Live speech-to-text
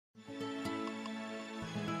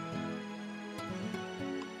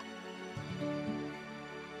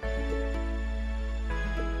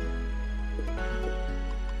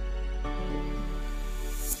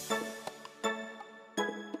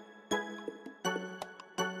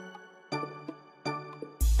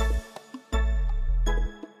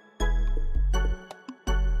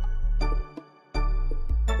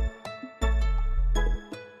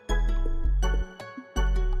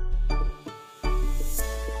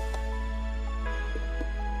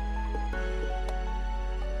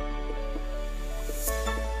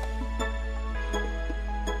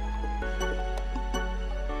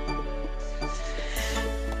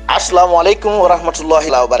Assalamualaikum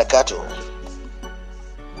warahmatullahi wabarakatuh.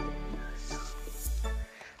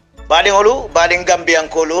 Bading olu, bading Gambian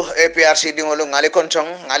kolu, APRC dingolu ngali kontong,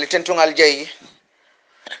 ngali tentung aljayi.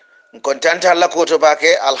 Kontanta Allah koto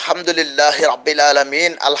bake, alhamdulillahi rabbil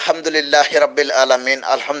alamin, alhamdulillahi rabbil alamin,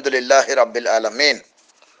 alhamdulillahi rabbil alamin.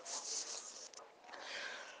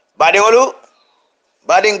 Bading olu,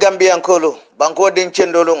 bading Gambian kolu, banko din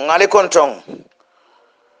cendolu ngali kontong.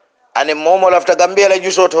 Ani momo lafta Gambia la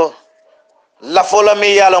jusoto la fola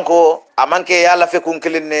mi yalon ko amanke yalla fe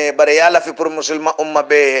kunkilinne bare yalla fe pour musulma umma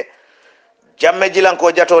be jamme jilan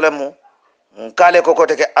ko jatole mu kale ko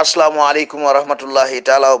kote ke assalamu alaikum wa rahmatullahi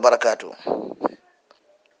ta'ala wa barakatuh.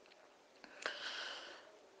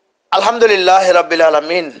 Alhamdulillahi rabbil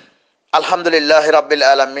alamin, alhamdulillahi rabbil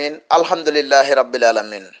alamin, alhamdulillahi rabbil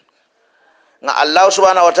alamin. Nga Allah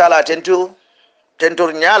subhanahu wa ta'ala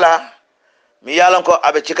tentur nyala mi yalan ko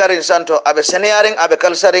abe cikarin santo abe seneyaring abe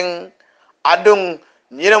kalsaring adung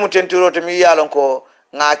nyina mu tenturo to mi yalan ko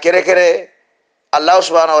nga kere Allah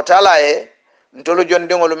subhanahu wa ta'ala e ntolu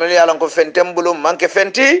jondingol mi yalan ko fentembulu manke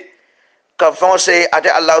fenti ka fonse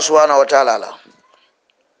ate Allah subhanahu wa ta'ala la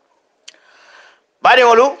bari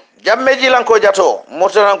ngolu jamme jilan ko jato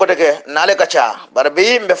motonan ko teke nale kacha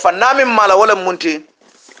barbi mbe fannami mala wala munti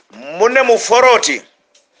munne mu foroti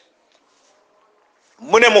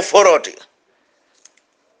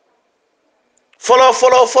Follow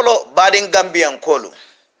bading Gambian kolu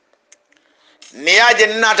niaje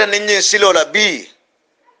nata ninyi silola bi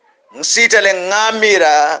nsitale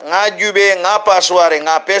ngamira ngajube ngapasware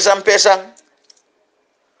ngapesam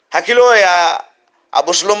hakilo ya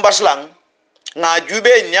abuslum baslang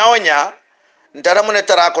ngajube nyawnya ndara mune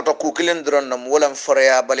tara ko to kukilen dron nam wolam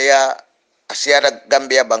foreya balya asiada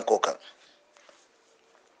Gambia Bangkoka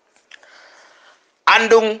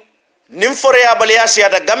andung nim foreya balya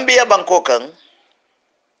asiada Gambia Bangkoka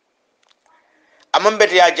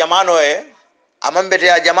amambete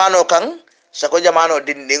ya jamano kan sako jamano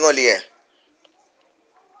dindingoli e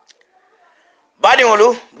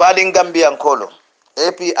badingolu bading Gambian kolo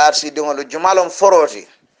APRC dingolu jumalon foroti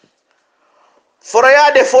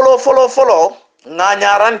foroya de follow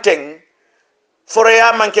nganya ranteng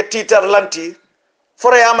foroya manke titar lanti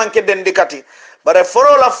foroya manke dendikati bare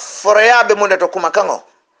foroya be muneto kuma kango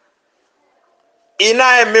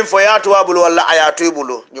ina e min fo yaatu wabulu walla ayatu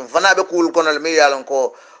ibulu nyum fana be kul konal mi yalon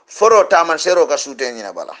ko foro taman sero ka sute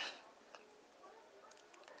nyina bala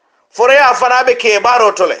foro ya fana be ke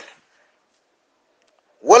baro tole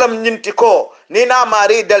walam nyinti ko ni na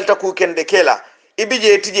mari delta ku kende kela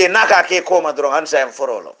ibije tije naka ke ko madro hansa en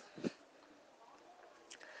forolo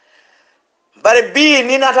bare bi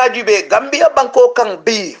ni nata jube Gambia Banko kan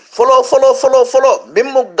bi follow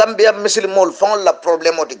bimmu Gambia muslimol fon la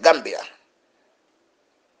problème di Gambia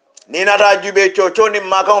ni nata jube ni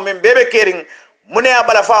makam min bebe kering mune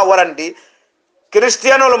abala fa warandi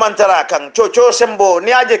Cristiano lo mantara kan sembo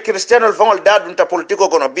ni aje Cristiano fongol dadun ta politiko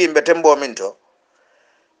kono bimbe tembo minto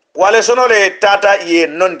wale sono le tata ye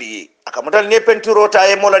nondi akamutal ne penturo ta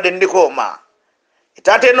e mola dendiko ma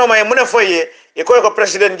itate no may mune foye e ko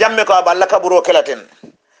president jamme ko aballa kaburo kelaten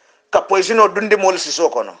ka poisino dundi mol siso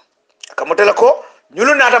kono akamutal ko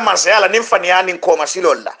nyulu nata marsala nim faniani ko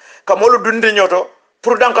masilolla ka molu dundi nyoto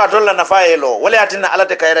pour danka tolla nafa elo wala atina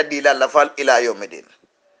alate kayra dila la fal ila yawmidin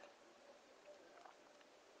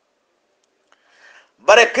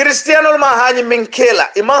bare Cristiano ma hani min kela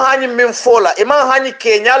ima hani min fola ima hani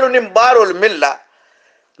kenyalu nim barol milla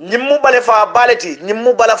nyimmu bale fa baleti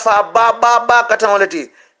nyimmu bala fa ba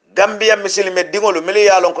katanoleti Gambia misilme dingolu mili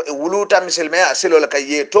yalon ko e wuluta misilme asilo la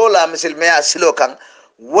kaye tola misilme asilo kan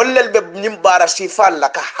wallal be nyim bara sifal la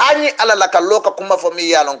ka hani ala la ka loka kuma fo mi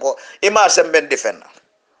yalon ko ima semben defenna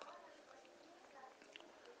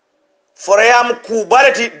forayam ku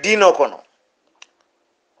baleti dino kono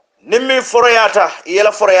nimmi foroyata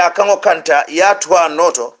yela foroya kango kanta ya tuwa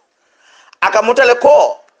noto aka mutale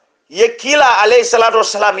ko ye kila alayhi salatu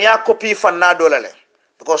wassalam ya kopi fanna dolale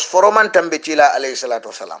because foroman tambe kila alayhi salatu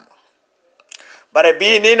wassalam bare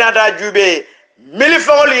bi ni nata jube mili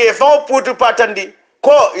fawli ye faw putu patandi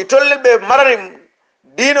ko itolle be mararim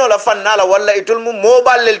dino la fanna la walla itol mu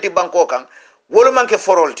mobile lelti banko kan wolu manke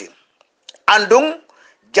forolti andung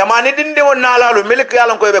jamani dinde won nalalu milik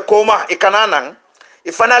yalon ko be koma ikananan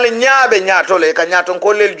ifanale nyaabe nyaatole ka nyaaton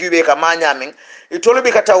ko lel jube ka ma nyaamin itolu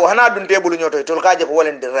bi ka taw hana dun tebulu nyoto itol kaaje ko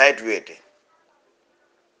wolen the right way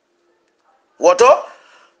woto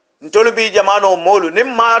ntolu bi jamano molu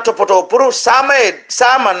nim ma to poto pour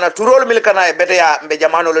sama na turol milkana e bete ya be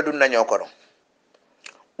jamano le dun na nyokoro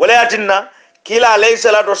wala yatinna kila alayhi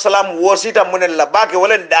salatu wassalam wosita munen la bake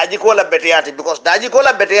wolen daji ko la bete yati because daji ko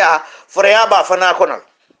la bete ya foreya ba fana konal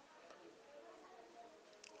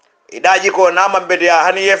idaji ko nama betia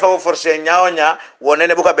hani yefa forcé nyaonya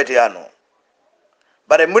wonene buka betiano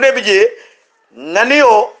bare mune bije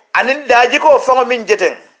nganiyo anin daji ko fango min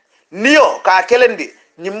jeten niyo ka kelendi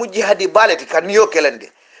ni mujji hadi baleti ka niyo kelendi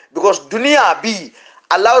because dunia bi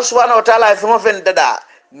Allah subhanahu wa ta'ala fango fen dada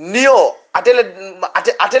niyo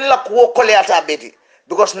atele la ko koleata beti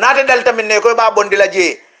because nate dalta min ne ko ba bondila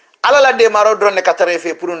je alala de maro drone katare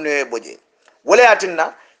fe pour ne boje wala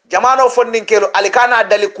yatinna jamano fondin kelo alikana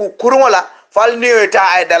dali ku kurungola fal niyo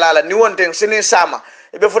ta ay dalala ni wonten sini sama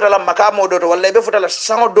be futala makamo doto walla be futala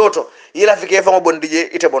sango doto yila fike fango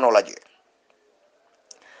bondije ite bonola je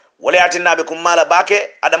wala yatinna be kumala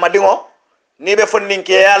bake adama dingo ni be fondin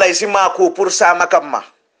ke yala isima ku pour sama kamma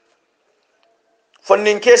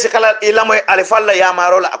fondin ke se kala ilamo alifalla ya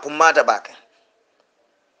marola akumata bake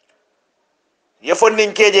ye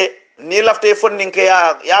fondin keje ni lafte fondin ke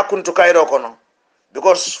ya kuntu kayro kono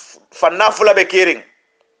because fanna fula be kering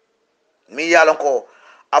mi yalon ko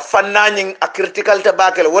a fanna nyin a critical ta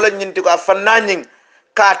bakel wala nyinti ko a fanna nyin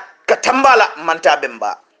ka tambala manta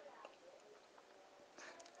bemba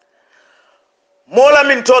mola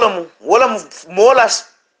min tolomu wala mola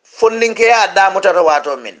fondin ke ya da mutata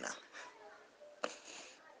wato minna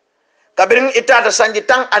kabirin itata sanji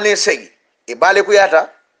tan ane sey e bale ku yata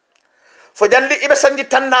fo jandi ibe sanji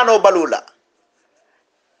tan nano balula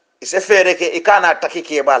ise fere ke ikana taki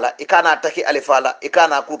ke bala ikana taki alifala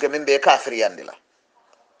ikana kuke mimbe kafir yandila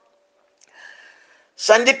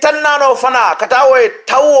sanji tan nano fana katawe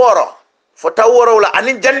taworo fo taworo la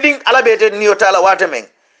anin janding alabete niyo tala wata men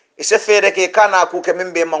ise fere ke kana kuke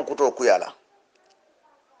mimbe mankuto kuyala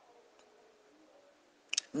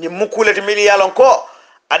ni mukuleti miliyalon ko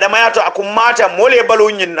adama yato akumata mole balu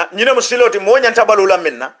nyinna nyina musiloti mo nyanta balula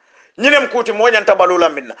minna nyinem kuti mo nyanta balula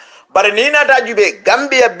minna bare ni na dajube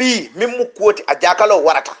Gambia bi mimmu kuti ajakalo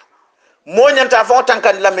warata mo nyanta fa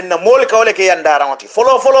tankan la minna mol kawle ke yandara wati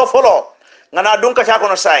folo ngana dunka ta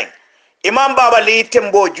kono sain imam baba li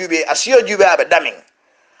tembo jube asiyo jube abe damin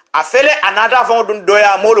afele anata fa dun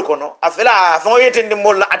doya mol kono afela fa yetende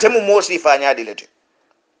mol atemu mo sifa nyaadi lete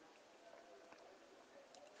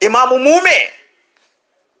imamu mume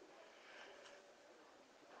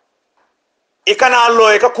ikana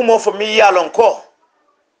allo e ka kumo fo mi yalon ko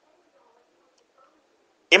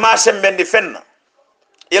ima sembendi fenna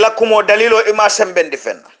ila kumo dalilo ima sembendi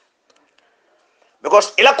fenna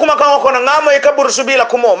because ila kuma kan ko ngamo e ka bursubi ila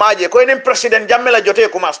kumo maje ko en president jammela jote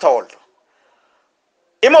kuma stawol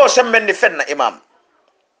ima sembendi fenna imam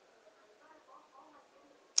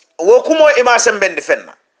wo kumo ima sembendi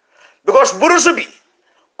fenna because bursubi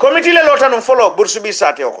committee le lotanu follow bursubi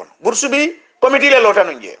sate okon bursubi committee le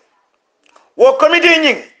lotanu je wo committee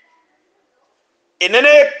nying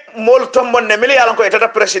inene mol tombon ne mili yalan ko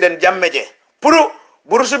etata president jammeje pour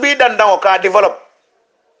bursubi dandango ka develop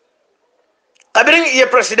kabiring ye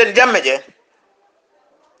president jammeje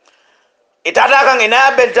itata kan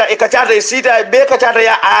ina benta e kacata e sita be kacata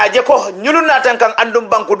ya aje ko nyuluna tan kan andum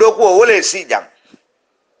banku do ko wole si jang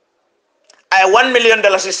ay $1 million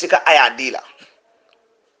sika aya dila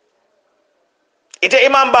ite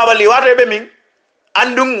imam babali wato be min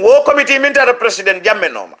andum wo committee min tata president jamme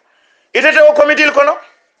noma ite te wo committee kono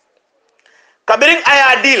kabiring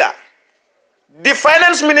aya dila di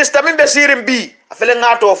finance minister min be sirim bi afele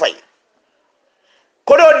ngato fay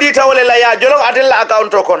kodo di tawle la ya jolong atella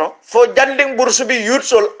account kono fo janding bursubi youth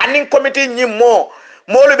sol aning committee nyimmo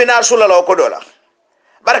molu bina sulalo kodo la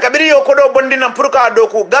baraka biri yo kodo bondina purka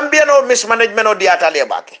doku Gambia no mismanagement o diata le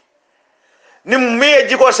bake ni me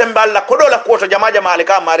jiko sembal la kodo la koto jama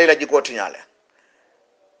alika mari la jiko tinyale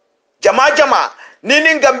jama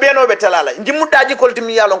nini Gambia no betalala njimuta jiko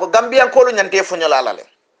timi yalon ko Gambia ko lu nyante funyala le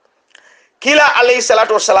kila alayhi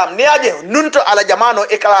salatu wassalam ni aje nunto ala jamano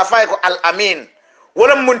e kala fay ko al amin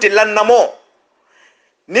wala munti lannamo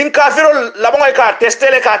nin kafirol labongoy ka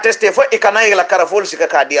teste fo ikanayi la karafol sika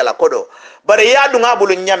ka dia la kodo bare yadu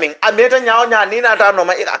ngabulu nyamin ameta nyaaw nya ni na ta no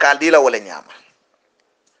ma ika dila wala nyama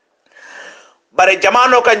bare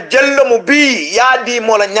jamano kan jello mu bi yadi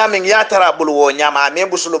mola nyamin ya tara bulu wo nyama me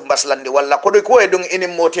busulu baslandi wala kodo ko e dum ini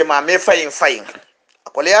mote ma me fayin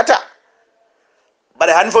akole yata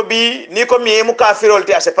bare hanfo bi ni ko mi mu kafirol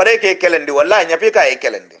ti ase pare ke kelendi wala nyapi ka e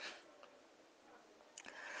kelendi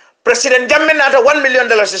President Jammeh nata $1 million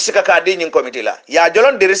sika ka di nyin committee la ya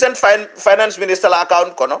jolon the recent finance minister la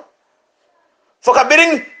account kono foka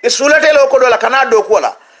biring isulate lo kodo la kana do ko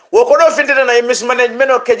la wo kodo fintita na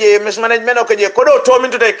mismanagement o keje kodo to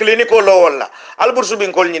min to tay clinical lo wala albursu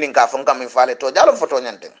bin kol nyin ka fon kam faale to jalo foto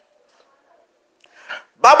nyante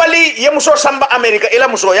babali yemuso samba America ila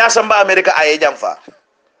muso ya samba America aye jamfa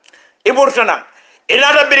iburtana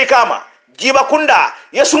ina da birikama jiba kunda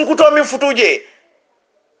yesunkuto min futuje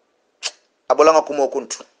abolanga kumo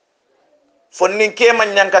kuntu fonni ke man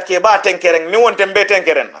nyanka ke ba tenkereng ni wonte be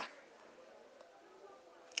tenkeren na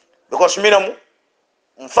because minamu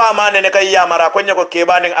mfama ne kay yamara ko nyako ke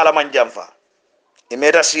ba ning alaman jamfa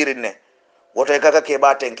imeta sirinne woto kaka ke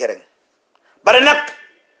ba tenkereng bare nak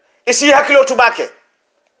isi hakilo tubake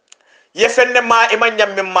ye fenne ma iman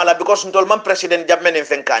nyam mala because ntol man president jamme ne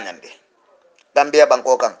fen kanyande Gambia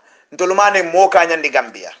banko kan ntol mane mo kanyandi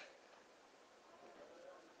Gambia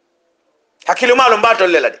hakilo malo mbato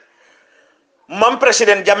lelade man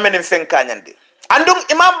president jamme ne fen kanyandi andum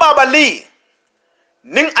imam baba li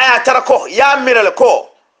ning aya tarako ya miral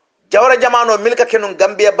ko jawra jamano milka kenun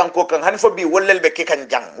Gambia banko kan hanfo bi wollel be ke kan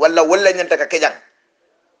jang walla wolla nyanta ka ke jang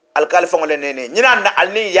alkal fongole nene nyina na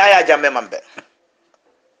alni yaya jamme mambe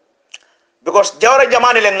because jawra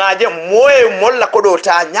jamani le ngaje moye molla kodo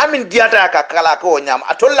ta nyamin diata ka kala ko nyam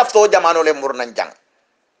atol lafto jamano le murnan jang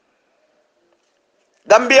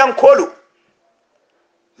Gambian kolu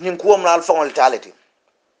nin kuom na alfongol taleti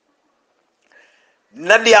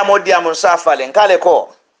nadia modia mon safale ngale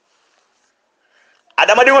ko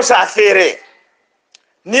adama di sa fere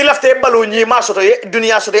ni lafte balu nyi ma soto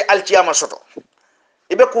dunya soto alciyama soto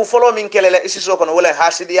ibe ku follow min kelele isi so kono wala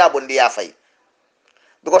hasidiya bondi ya fay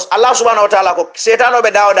because Allah subhanahu wa ta'ala ko setano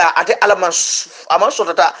be dawda ate alaman aman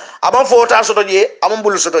sotata aman fota soto je aman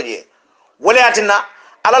bulu soto je wala atina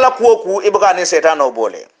alala ku ibuka ni setano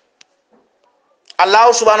bole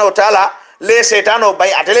Allah subhanahu wa ta'ala le setano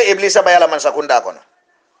bay atele iblisa bay alaman sakunda kono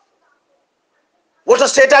woto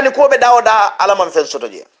setani ko be dawda alaman fen soto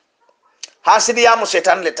je hasidiya mo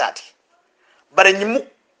setan le tati bare nyimu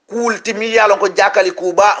kulti mi yalon ko jakali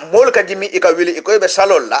kuba mol ka jimi ika wili iko be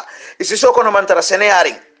salolla isisoko no mantara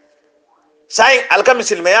seneari sai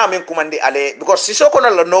alkamisil me ya min kumandi ale because sisoko no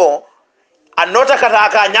la no anota kata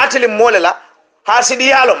ka nyatili molela hasidi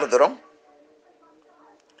yalo mudron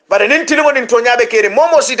bare nin tilimo nin to nyabe kere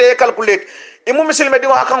momo site calculate imu misilme di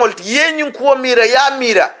wa kangol yenyin ko mira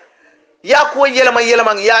ya ko yelama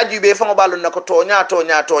ya jube fango balun nako tonya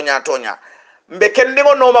mbe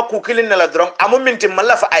kendingo no ma kukilin na la dron amu minti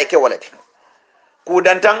malla fa ayke walati ku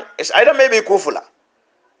dantan is either maybe kufula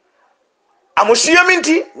amu siyo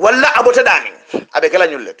minti walla abota dani abe kala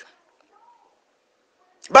nyullet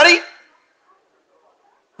bari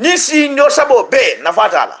ni si nyo sabo be na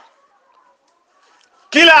fatala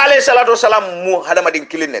kila alayhi salatu wasalam mu hadama din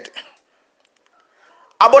kilinet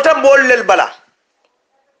abota bollel bala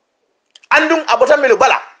andum abota melu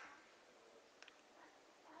bala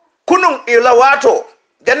kunun ila wato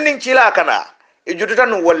jannin kila kana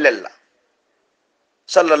ijudutan wallella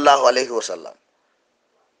sallallahu alaihi wasallam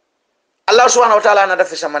Allah subhanahu wa ta'ala na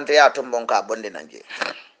dafi samante ya tumbon ka bonde nanje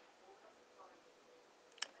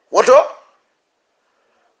woto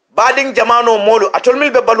badin jamano molu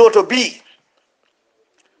atolmil be baloto bi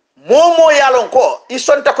momo yalon ko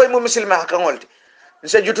isonta koy mu muslima hakangolti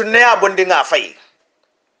nse jutu neya bondi nga fay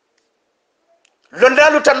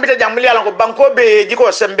londalu tambita jamli yalon ko banko be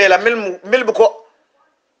jiko sembela milbu ko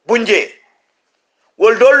bunje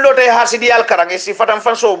wol dollo tay hasidi yal karange si fatam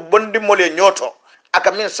fanso bondi mole nyoto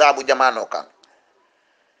aka min sabu jamano kan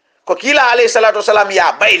ko kila alayhi salatu wasalam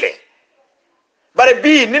ya bayle bare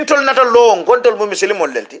bi nintol natal lo ngontol mu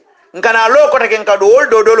muslimol lelti ngana lo ko taken ka do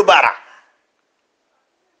dolu bara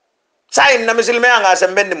sayin na muslime anga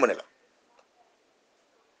sembendi munela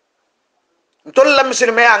ntol la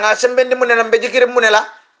muslime anga sembendi munela mbe jikire munela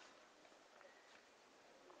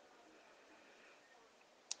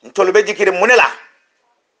ntol be jikire munela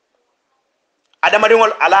adama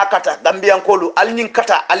dingol ala kata gambian kolu al nyin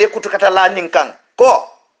kata ale kutu kata la nyin kan ko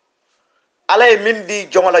alay min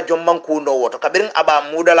di jongola jomman ku no woto kabirin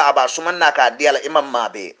aba mudala aba sumanna ka diala imam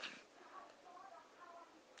mabe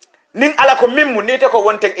nin ala ko mimmu ni te ko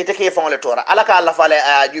wonten ite ke fongole tora ala ka alla fale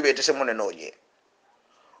a jube te se munne noje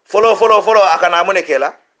folo akana munne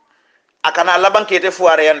kela akana labanke te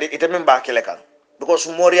fuare yande ite min ba kele kan because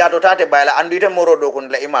moriya to tate bayla andu ite moro do kun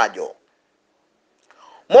la imajo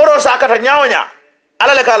moro sakata nyaawnya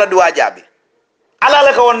ala le kala duwa jabi ala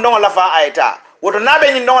le ka won don la fa ayta woto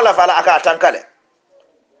nabe nyi don la fa la aka tankale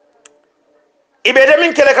ibede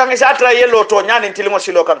min kele kan isa tra yello to nyani tilimo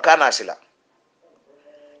silo kan kana sila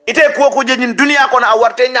ite ko ko jenyin dunia kono a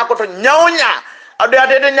warte nyakoto nyaawnya adu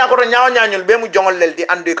ate de nyakoto nyaawnya nyul be mu jongol leldi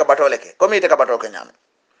andu ka batole ke comme ite ka batole ke nyame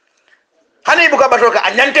hani bu ka batole ka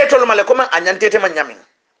anyante tol male comme anyante te man nyamin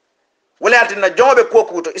wala atina jongobe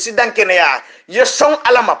ko to isi dankene ya yeson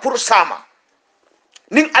alama pour sama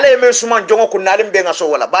nin ale me suma jongo ko nalim be ngaso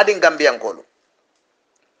wala badin gambian kolu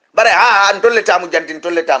bare ha ntolle tamu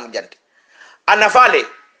janti anafale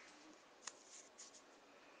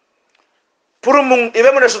pour mun ibe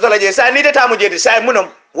mun sutala je sa ni de tamu je sa munum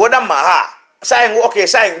wodam ma ha sa ngu okay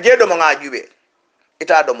sa je do mo nga jube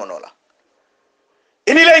ita do monola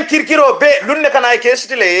ini len kirkiro be lunne kana ke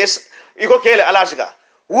stile yes iko kele alasiga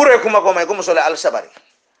wure kuma ko may ko musole al sabari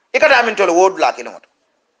ikata min tole wodu la kino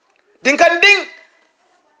din kan ding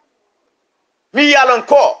mi yalon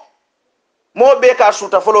ko mo be ka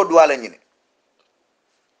suta folo duwala nyine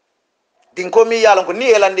din ko mi yalon ko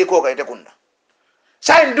ni elandi ko kay te kunna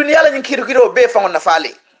say dunya la nyin kirkiro be fango na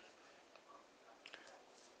fale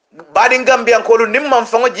badi Gambia ko lu nimman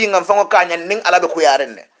fango jingam fango kanya ning alabe ku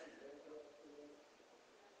yaren ne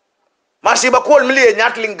masiba kol miliye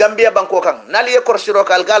nyatling Gambia banko kan nali e korsiro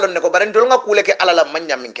kal galon ne ko baren dol nga kule ke alala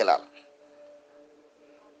manya min kelal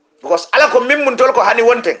because ala ko mim mun tol ko hani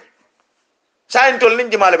wonten sayin tol nin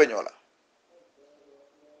jimale be nyola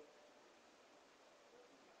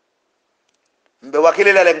mbe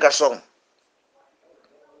wakili la len ka song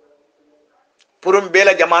purum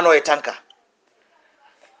bela jamano e tanka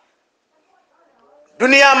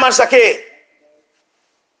dunia masake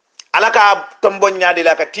alaka tombon nyaadi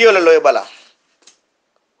la ka tiyolo loy bala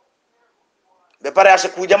be pare ase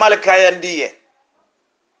ku jamal kayandiye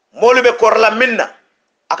molu be korla minna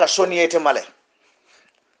aka soniyete male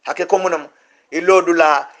hake ko munam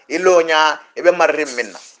ilodula ilonya e be marrim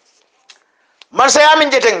minna man saya min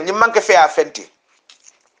jeteng ni manke fe a fenti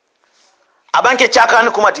abanke chakani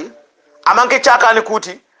kumati amanke chakani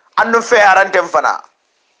kuti andum fe arantem fana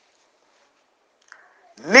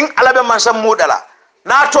ning alabe man sam mudala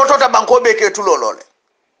na totota banko be ke tulolole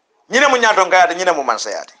nyine mu nyato ngayata nyine mu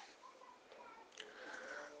mansayati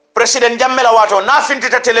president jammela wato na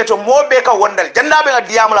fintita teleto mobe ka wondal jandabe ga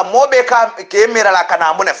diyamla mobe ka ke mirala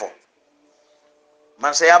kana munefo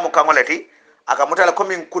mansaya mu kangoleti aka mutala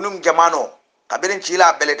komin kunum jamano kabirin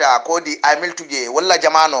cila beleta kodi amil tuje walla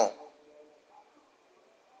jamano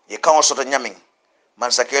e kango soto nyamin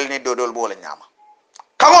man sakel ni dodol bola nyama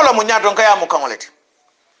kangola mu nyato kaya mu kangoleti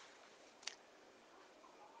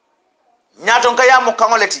nyaton ka yamu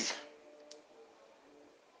kangoleti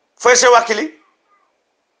fese wakili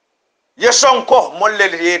ye sonko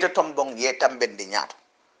mollel yete tombong ye tambende nyato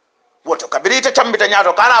woto kabiri te tambita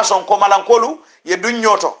nyato kana sonko malankolu ye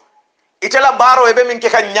dunyoto itela baro ebe min ke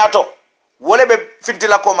kan nyato wole be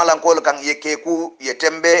fintila ko malankolu kan ye keku ye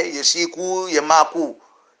tembe ye siku ye maku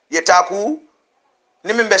ye taku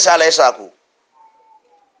ni min be sala isaku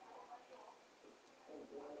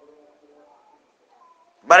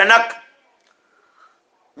baranak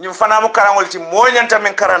ñim fana mu karangol ci mo ñanta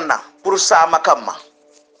min karanna pour sa makamma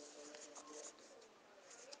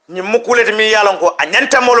ñim mukulete mi yalon ko a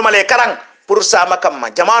ñanta molu male karang pour sa makamma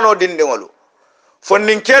jamano dinde ngolu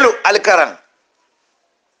fonnin kelu al karang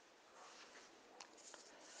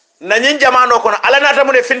nañin jamano kono ala nata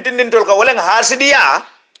mu ne fintindintol ko wala hasidiya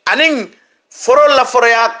anin forol la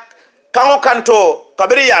foroya kango kanto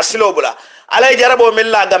kabiri ya silobula alay jarabo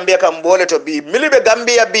milla Gambia kam bole to bi milibe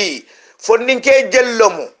Gambia bi fonninke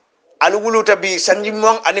jellomu alwuluta bi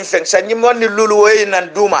sanjimon anin fen sanjimon ni luluwoy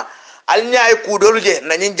nan duma al nyaay kudolu je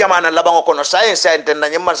nañin jamana labango kono science ten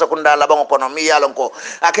nañin man sakunda labango kono mi yalon ko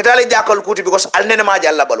akitale jakal kuti because al nene ma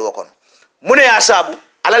jalla balwo kono mune ya sabu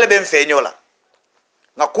alala ben feñola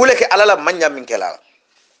nga kule ke alala manya min kelala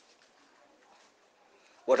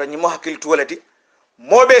wota ñimo hakil tuwalati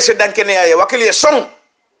mobe se dankene ya wakili song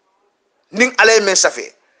ning alay men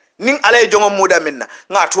safe ning alay jongo muda minna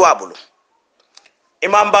nga tuwabulu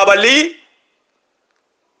imam babali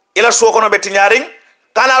ila suwokono be tinyaring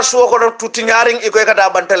kana suwokono tutinyaring iko kata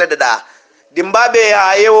bantale dada dimbabe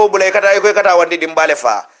ya yewo bulay kata iko kata wandi dimbale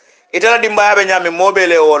fa itala dimbabe nyami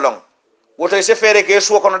mobele wolong woto se fere ke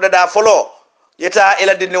suwokono dada folo yeta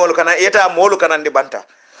ila dinni wol kana yeta molu kana ndi banta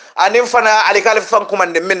anim fana alikal fan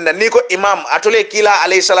kumande minna niko imam atole kila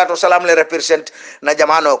alayhi salatu wasalam le represent na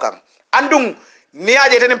jamano kam andung ni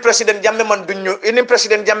aje ten president jamme man dunyo ini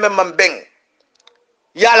president jamme man beng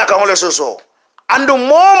yala kan wala soso andu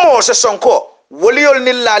momo se sonko woliyol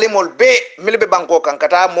ni lalimol be milbe banko kan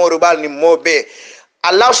kata moru bal ni mobe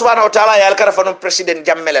Allah subhanahu wa ta'ala yal karafanu president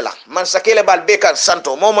jammele la man sakele bal be kan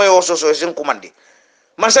santo momo yo soso sin kumandi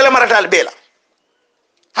man sele maratal be la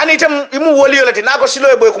hani tam imu woliyol ti nako silo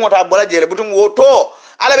e boy ko mota bola jere butum wo to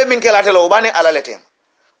ala be min kelatelo bani ala lete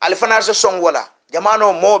al fanar se song wala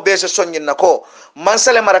jamano mo be se sonyin nako man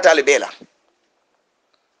sele maratal be la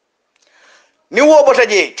ni wo bota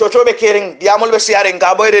je cocobe kering diamol be siare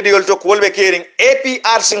nga boy rediol to ko be kering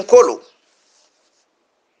APR sin kolo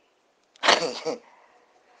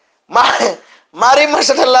mari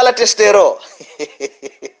masatalla la testero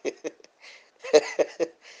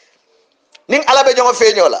ning ala be jongo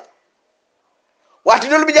feñola wati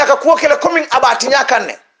dol bi jaka ko kele coming abati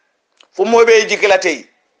nyakanne fu mo be jikila tay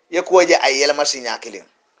ye ko je ay yela masinya kilin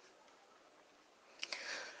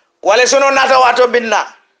wala sono nata wato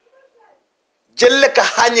binna jelle ka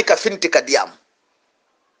hanyi ka finti ka diam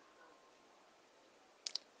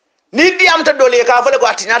ni diam ta dole ka fale ko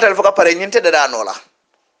atinyata fo ka pare nyinte da nola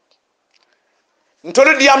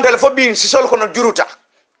ntolu diam dal fo bin sisol kono juruta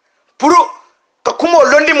puru ka kumo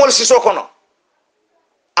londi mol siso kono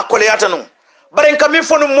akole yata nu baren kamin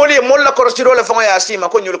fonu moli molla korosiro le fanga yasima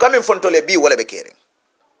ko nyul kamin fon tole bi wala be kere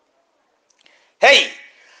hey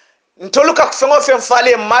ntolu ka fengo fen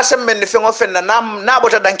fale masam men fengo fen na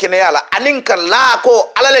bota dankene yala aninka la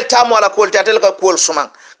ko alale tamo ala ko tatel ka ko suman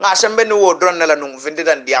nga sembe ni wo dron la num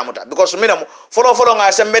vindidan diamuta because minamo folo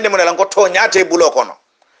nga sembe ni mun la ko to nyaate bulo kono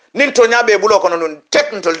nin to nyaabe bulo kono nun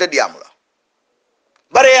tek ntol de diamula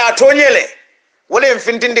bare ya to nyele wala en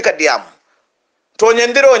fintindi ka diamu to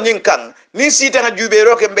nyendiro nyinkan ni sita nga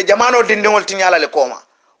jubero ke be jamano dindingol tinyala le koma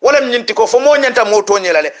wala nyinti ko fo mo nyanta mo to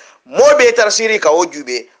nyelale mo be tarsiri ka o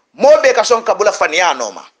jube mo be ka son kabula faniya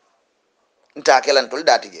noma nta kelan tol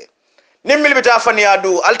datije nimmil bita faniya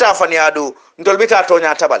du alta faniya du ndol bita to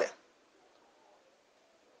nya tabale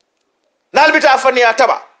nal bita faniya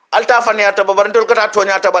taba alta faniya taba bar ndol kata to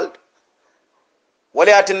nya tabal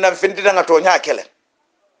wala atin nan findida nga to nya kele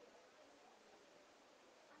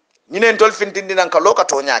ñinen tol fintindi nan ka loka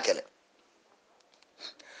to nya kele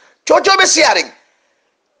coco be siaring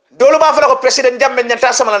dolu ba fala ko president jamme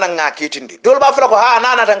nyanta samala nan nga kitindi dolu ba fala ko ha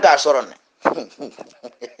nana tan ka soronne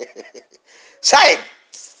sai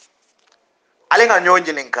ale nga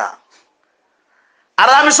nyonji ninka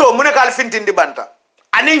arami so mune kal fintindi banta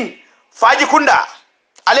anin faji kunda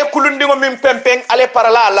ale kulundi ngo min pempeng ale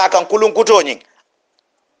parala la kan kulun kutoni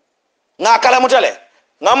nga kala mutale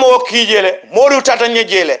nga mo kijele modu tata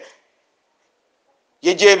nyejele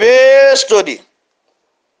yejebe study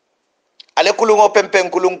ale kulungo pempeng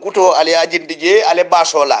kulung kuto ale ajindi je ale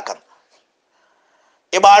baso la kan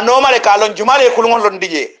iba no male kalon jumale kulungo lon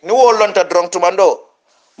dije ni wo lon ta drong tumando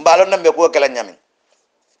mbalon nambe ko kala nyami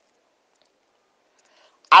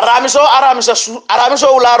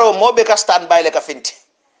aramiso ularo mobe ka stand by le ka finti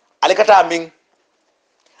ale kata min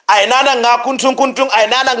ay nana nga kuntun ay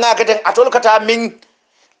nana nga keten atol kata min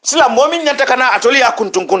sila momin nyanta kana atol ya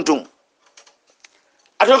kuntun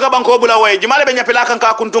atol ka banko bula way jumale be nyapela kan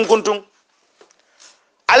ka kuntun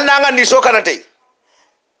alna nga ni so kanate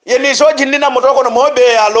ye ni so jindina moto ko no mobe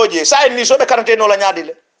ya loje sai ni so be kanate no la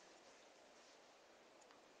nyaadile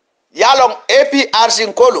yalong APRC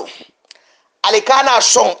nkolo alikana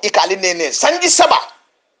song ikali nene sanji saba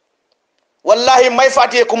wallahi may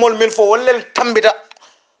fatiye kumol mil fo wallel tambita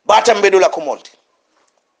ba tambedu la kumol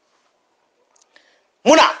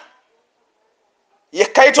muna ye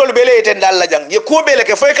kaytol bele eten dalla jang ye ko bele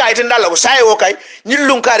ke foy ka eten dalla ko sai o kay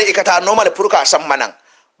nyillun kare ikata normal pour ka sammanan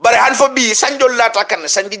bare han fo bi sanjol lata kan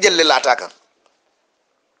sanji jelle lata kan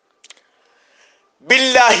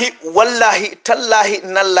billahi wallahi tallahi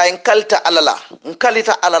nalla en kalta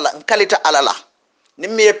alala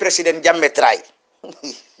nimme president jamme tray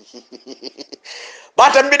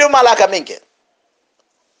batam bidu malaka minke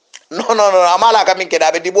no malaka minke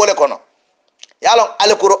da be di bole kono yalo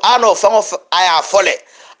alqur'ano fango aya fole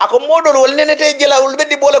ako modol wol nenete jela wol be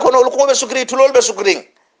di bole kono wol ko be sukri tulol be sukri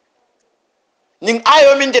ning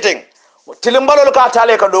ayo min jeteng tilimbalol ka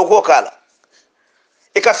tale ka do ko kala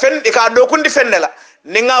ika do kundi fennela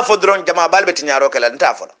ninga fo dron jama balbe tinyaro kala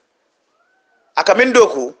nta fola aka min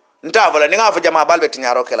doku nta fola ninga fo jama balbe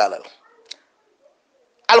tinyaro kala la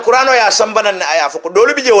alqur'ano ya sambanan na aya fo ko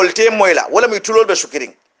dolu bije wolte moyla wala mi tulol be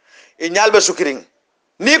sukiring e nyalbe sukiring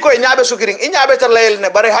ni ko e nyaabe sukiring e nyaabe tar layel ne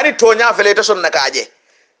bare hani to nya fele to sonna kaaje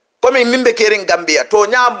komi mimbe kering Gambia to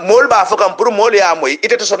nya mol ba fo kam pour mol ya moy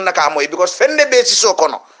ite to sonna ka moy because fende be ci so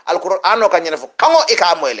kono alqur'ano kanyene fo kango e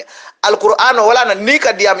ka moyle alqur'ano wala na ni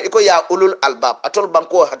ka diam iko ya ulul albab atol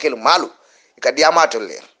banko hakil malu ka diama to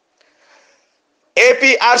le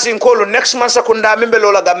APRC nkolo next month sakunda mimbe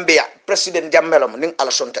lola Gambia president jammelom ning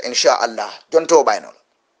ala sonta inshallah jonto bayno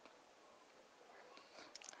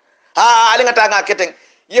ali ngata nga keteng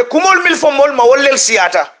ye kumol mil fo mol ma wollel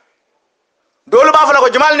siata dolu ba fa ko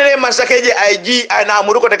jumal ne man sakeje ay ji ay na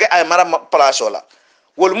muru ko te ay maram place wala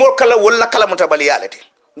wol mo kala wala kala mutabali yalete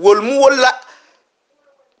wol mu wala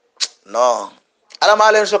no ala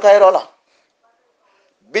malen so kayro la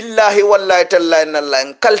billahi wallahi tallahi nalla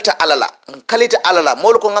kalta alala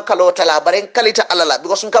mol ko ngakalo tala bare kalita alala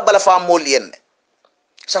because nka bala fa mol yenne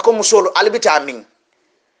sako musolo albita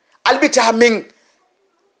min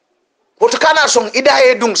woto kana son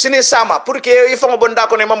idaye dung sine sama pour que ifo bonda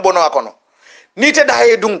ko ne mambono akono ni te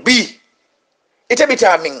daye dung bi ite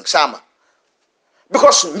bita min sama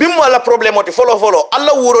because mimmo la problème oti folo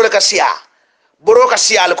alla wuro le ka siya boro ka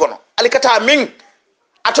siya al kono alikata min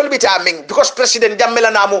atol bita min because president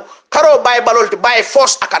jammela namu karo bay balolti bay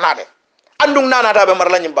force akanade andung nanata be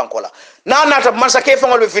marla nyim bankola nanata mansa ke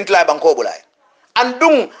fangol be fintla banko bulay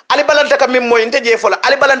andung ali balanta ka mimmo inte je fola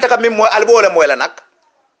ali balanta ka mimmo al bole moy la nak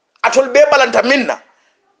atol be balanta minna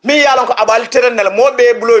mi yalon ko abal terenel mo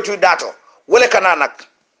be blotu dato wala kana nak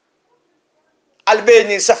albe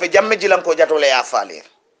ni safe jamme jilan ko jatole ya falir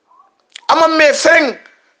ama me fereng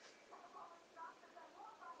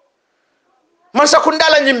man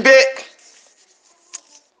sakundala nyimbe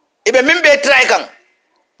ibe mimbe try kan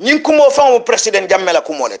nyin kumo famu president jamme la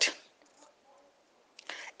kumo leti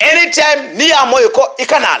anytime ni amoy ko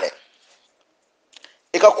ikanale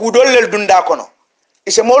ika kudol lel dunda kono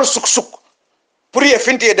ise mol suk pour ye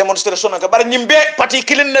finti demonstration ka bar nyimbe pati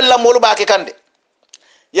kilin la molu baake kande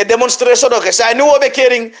ye demonstration ke sa ni wobe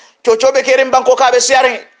kering chochobe kering banko ka be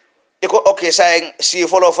siaring iko okay sa si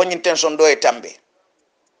follow fo nyin tension do e tambe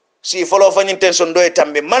si follow fo nyin tension do e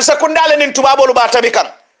tambe man sakundale nin tubabolu ba tabi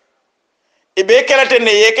kan ibe kelate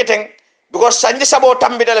ne yeketen because sanji sabo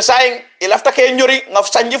tambi dal saying ilafta ke nyori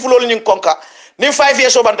ngaf sanji fulol nyin konka ni 5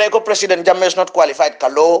 years o bantay ko president jamme is not qualified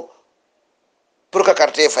kalo pour ka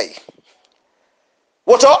carte fay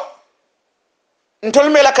woto ntol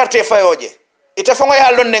me la carte fayoje ita fongo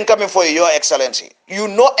ya lon nen kam for your excellency you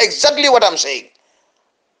know exactly what I'm saying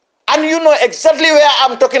and you know exactly where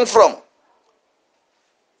I'm talking from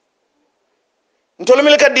ntol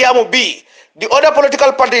me la ka diamu bi the other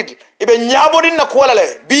political party ibe nyabodin na kuwala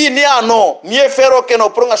le bi ni ano ni e fero keno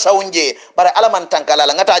pronga saunje bare alaman tankala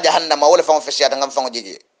la ngata jahannama wala fango fesiata ngam fango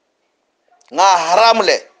jiji nga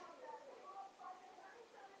haramle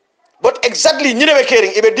but exactly nyine be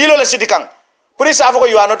caring ibe dilo le city kan police afoko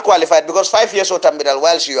you are not qualified because 5 years old tambidal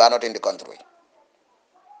whilst you are not in the country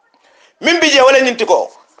mimbi je wala nyinti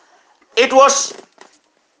ko it was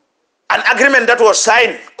an agreement that was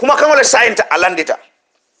signed kuma kan wala signed ta alandita.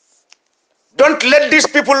 Don't let these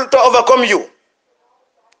people to overcome you.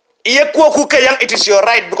 It is your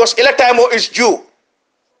right because ele time is due.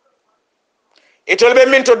 It will be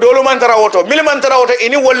meant to dolu mantara woto. Mili mantara woto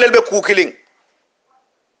ini wollel be kukiling.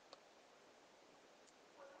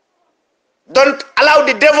 Don't allow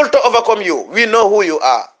the devil to overcome you. We know who you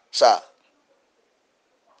are, sir.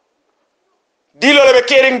 Dilo le be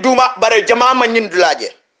kering duma bare jama ma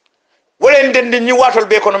nyindulaje. Wole ndendi nyi watol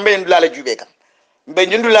be kono mbe ndulale jube kan. Mbe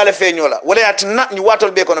nyindulale feñola wala atna nyi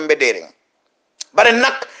watol be kono mbe dering. Bare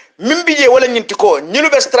nak mimbije wala nyinti ko nyilu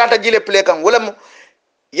be strategy le play kan wala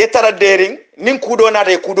yetara dering nin kudo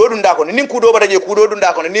nata kudo dunda ko nin kudo bada je kudo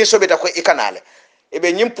dunda ko ni sobeta ko ikanale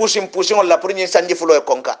ebe nyim pushing wala pour nyi sanji fulo e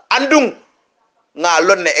konka andung nga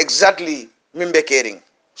lonne exactly mimbe caring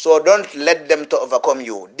so don't let them to overcome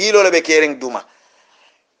you dilo le be caring duma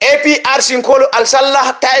APR sinkolo al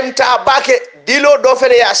sallah time ta bake dilo do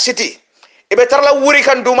fere ya city ebe tarla wuri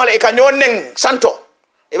kan duma le ka nyonen santo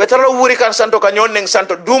ebe tarla wuri kan santo ka nyonen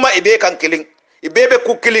santo duma ibe kan killing ibe be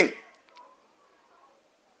ku killing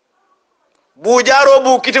bu jaro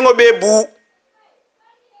bu kitingo be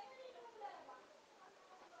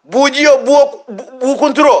bu jiyo bu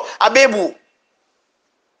kunturo abe bu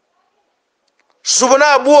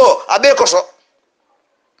subana buo abe koso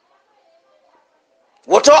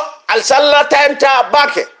woto al salla time ta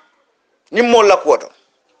bake nyimmo la koto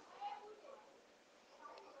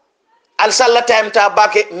al salla time ta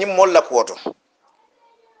bake nyimmo la koto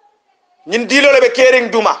nyin dilo le be kering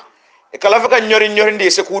duma e kala faka nyori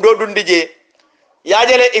ndi se kudo dundi je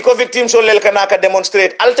yaajele iko victim so lel kana ka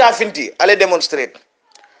demonstrate alta finti ale demonstrate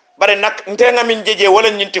bare nak ntenga min jeje wala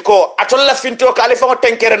nyinti ko atolla finto ka ale fa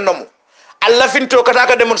tenkere nomu alla finto kata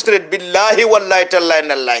ka demonstrate billahi wallahi tallahi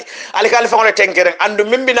nallahi ale ka ale fa tenkere andu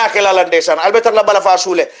mimbina ke lala ndesan albetar la bala fa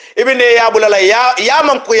sule ibine ya bulala ya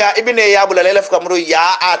man ku ya ibine ya bulala lef kamru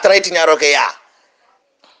ya a traiti nyaro ke ya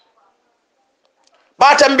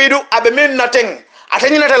batambidu abe min naten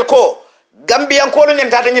atani natal ko Gambian ko no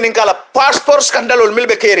nyanta nyin kala passport scandalol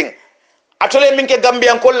milbe kering atole min ke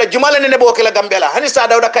Gambian ko la jumala ne bo ke la Gambia la hani sa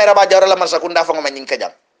dawda kayra ba jawra la man sakunda fa ngoma nyin ke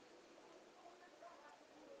jam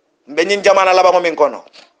be nyin jamana la ba min kono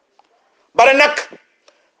bare nak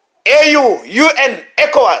AU UN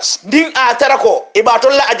ECOWAS ding a tarako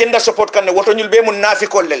ibatol la agenda support kan woto nyul be mun nafi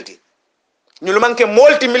ko lelti nyul manke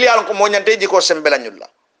multi milliard ko mo nyante ji ko sembela nyul la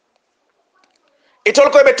itol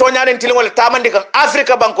ko be toñane tilingol tamandi kan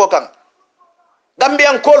Africa banko kan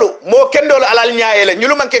Gambian kolu mo kendol alal nyaayele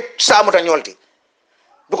nyulu manke samuta nyolti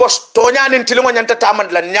because toñane tilingo nyanta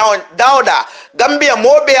tamand la nyaaw dawda Gambia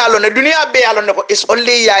mo be yalo ne dunia be yalo ne ko is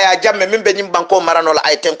only ya jamme mimbe nyim banko marano la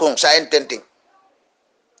ay tenkon sa ententing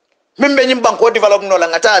min be nyim banko develop no la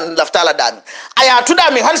ngata lafta la dami aya tuda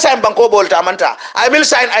mi hal sign banko bolta manta ay mil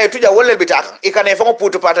sign ay tuja wolle bitaka ikane fango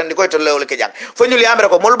putu patan di ko to lewle ke jang fo nyuli amre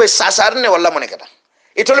ko molbe sasarne walla monekata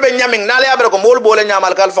itolbe nyaming nale amre ko mol bole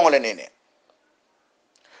nyamal kal fango le nene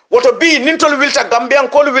woto bi nin tol wilta gambian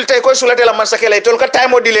ko wilta ko sulate la man sakela tol ka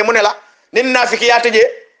time dile munela nin nafiki yataje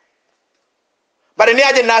bare ni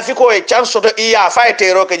aje nafiko e chance soto iya fay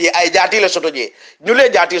tero ke je ay jati le soto je nyule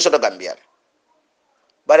jati soto gambia.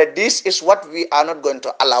 But this is what we are not going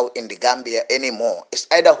to allow in the Gambia anymore. It's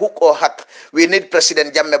either hook or hack. We need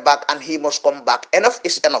President Jammeh back and he must come back. Enough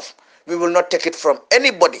is enough. We will not take it from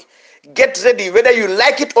anybody. Get ready. Whether you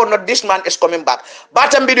like it or not, this man is coming back.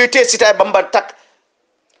 Batambi du te sita bamba tak.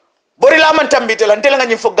 Borila man tambi te lan telanga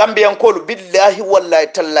nyifo Gambia nkolu billahi wallahi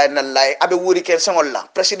tallahi nallahi abe wuri ken sangolla.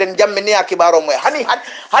 President Jammeh ni akibaro mo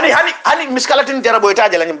hani miskalatin jarabo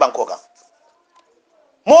itaje la nyimbankoka.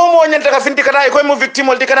 Momo nyanta ka finti kata ko mo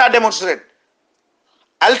victime di kata demonstrate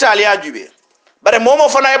alta ali ajube bare momo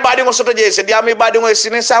fana e badi ngo soto je se diami badi ngo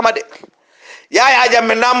sine sama de ya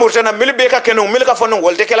jamme namur tan milbe ka kenu milka fonu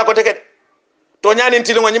wolte kala ko teke to nyani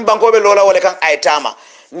tili ngo nyimbanko be lola wole kan ay tama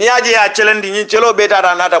niaje ya celendi nyi celo be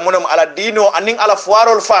tata nata munum ala dino anin ala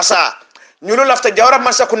fuarol fasa nyulu lafta jawra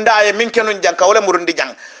masakunda e min kenu janka wala murundi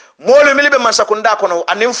jang molo milbe masakunda kono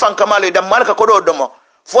anin fankamale dam malka ko do domo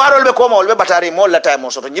fuarol be koma wolbe batari mo la tay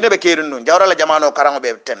mo soto nyine be kerin nun jawra la jamano karango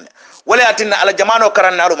be tenne wala atinna ala jamano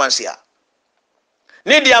karan naru mansia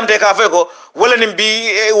ni diam te ka fe ko wala nim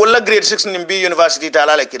bi wala grade 6 nim bi university ta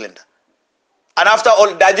la kilinda and after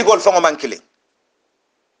all daji gol fongo man killing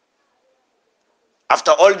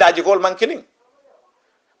after all daji gol man killing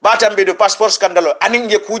batam be do passport scandalo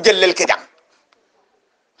aninge ku jellel ke jang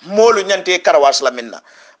molu nyante karawas la minna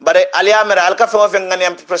bare aliamera alka fe ngani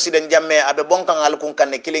am president Jammeh abe bonkan alkun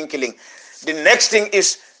kan killing the next thing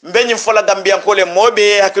is mbenyi fola Gambian ko le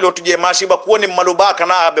mobe hakilo tuje masiba ko ni maluba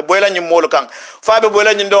kana abe boyla nyi molu kan fa be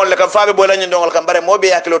boyla nyi ndon le kan fa be boyla nyi ndon kan bare mobe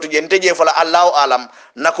hakilo tuje nteje fola Allahu alam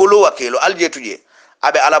nakulu wakilo alje tuje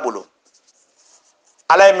abe alabulu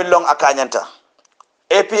alay millong akanyanta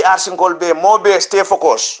APR singol be mobe stay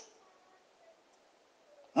focus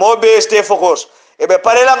ebe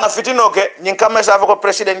parela nga fitino ke nyin kamé sa ko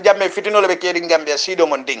president Jammeh fitino le be kedi Gambia sido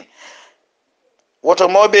mon ding woto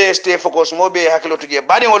mobe stay focus mobe hakilo tuje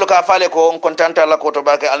badi ngol ka fale ko on kontanta la ko to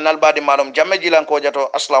bake alnal badi malum Jammeh jilan ko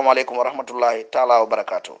jato assalamu alaikum wa rahmatullahi taala wa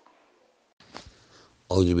barakatuh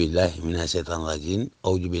أعوذ بالله من الشيطان الرجيم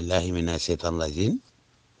أعوذ بالله من الشيطان الرجيم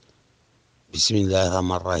بسم الله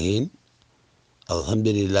الرحمن الرحيم الحمد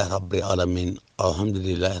لله رب العالمين الحمد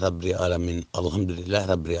لله رب العالمين الحمد لله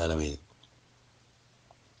رب العالمين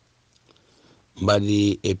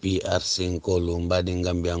mbadi APRC nkolu mbadi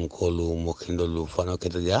Gambia nkolu mokindolu fano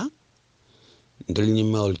ketaja ndel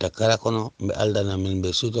nyimawol takara kono mbe aldana min be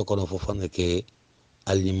suto kono fo fano ke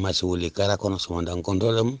alni masiwuli kara kono somanda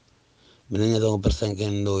kondolem minanya do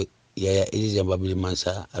persankendo yaya elija babili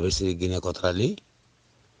mansa abesiri gine kotrali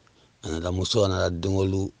ana da muso ana da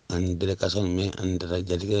dingolu an delegation me an da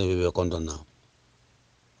jalige be kondona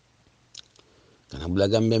kana bula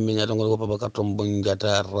Gambia mi nyato ngol ko papa katom bon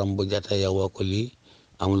jata rambo jata ya wakoli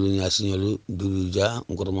amulu nya signolu duduja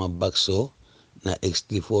ngoroma bakso na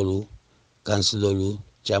extifolu kansilolu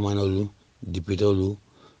chamanolu dipitolu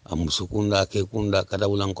amusukunda ke kunda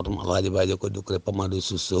kada bulan kotom alhaji baje ko dukre pamado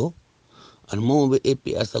suso an mo be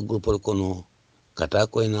APS groupe kono kata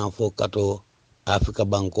ko ina fo kato Africa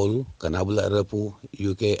bankolu kana bula repu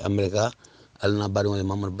UK America alna bari woni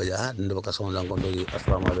Mamadou Badia ndo ka son lan ko do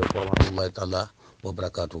assalamu alaykum wa rahmatullahi ta'ala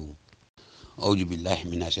وبركاته أعوذ بالله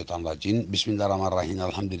من الشيطان الرجيم بسم الله الرحمن الرحيم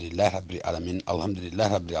الحمد لله رب العالمين الحمد لله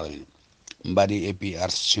رب العالمين mbadi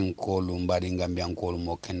APR sinkolu mbadi Gambian kolu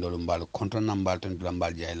mo kendolu mbal kontona mbal ton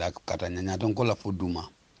mbal jayla kata nyanya ton ko la fuduma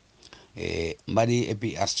mbadi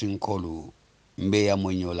APR sinkolu mbeya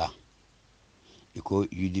mo nyola iko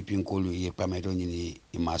UDP kolu ye pameto nyini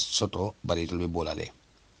ima soto bari to be bolale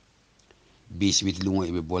bisbit lungo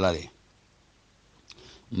be bolale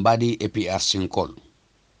mbadi APR sinkol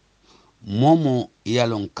momo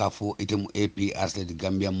yalon kafo itemu APR de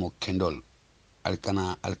Gambia mo kendol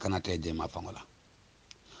alkana teje ma fangola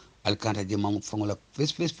alkana teje ma fangola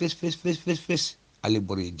fes ali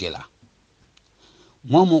bori jela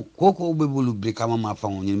momo koko be bulu brikama ma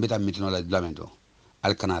fango nyin beta mitino la lamento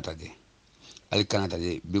alkana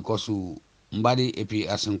teje because mbadi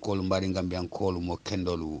APR sinkol mbadi Gambia kol mo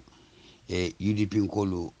kendolu UDP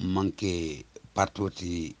kolu manke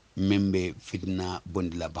partoti membe fitna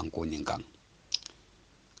bondi la banko nyinkan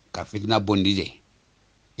ka fitna bondi je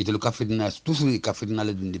itelu ka fitna toujours ka fitna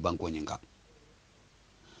le dundi banko nyinkan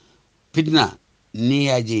fitna ni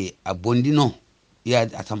yaje a bondi no ya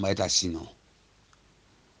atamba ita sino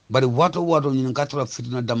bari wato ñin katro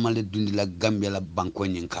fitna damale dundi la Gambia la banko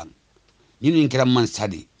ñin kan ñin kira man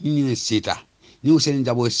sadi ñin sita ni Usain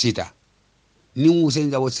Jabo sita ni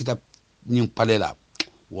Usain Jabo sita ñin palela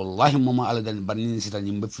wallahi mama ala dal barni sita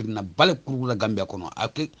ñin be fitna bale kurula Gambia kono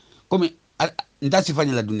ak comme ndasi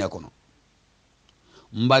fanya la dunia kono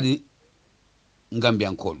mbadi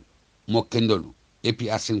Gambian kol mo kendolu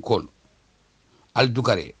APRC kol al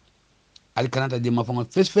dukare al kanata di ma fango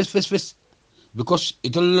fes because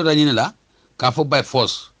itolo ranyina la ka fo by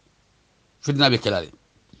force fitna be kelale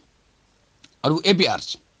adu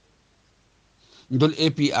APRC ndol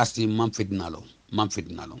APRC mam fitnalo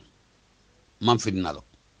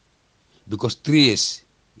because 3 years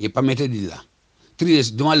ye pamete dilla 3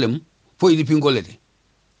 years dumalem fo idi pingolete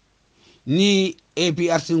ni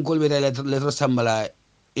APRC ngol be letro sambala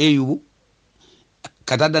EU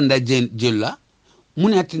kata danda jella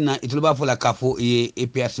munatina itulba fola kafo ye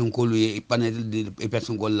APRC ngol ye panel de APRC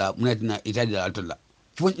ngol la munatina itadi la altola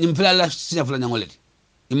fo nimfala la sina fola ngolete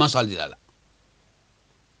imasal dilala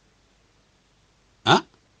ha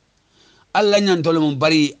alla nyan tolo mon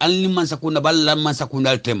bari alni man sakunda balla man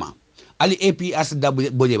sakunda tema ali APRC da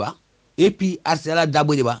bojeba APRC ala da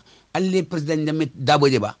bojeba ali president jamet da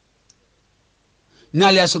bojeba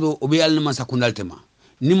nali asodo obe alni man sakunda tema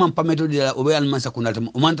ni man pameto de la obe alni man sakunda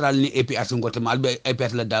tema o mantral ni APRC ngotema albe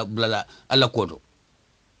APRC la da bla alla kodo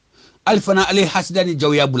alfana ali hasdani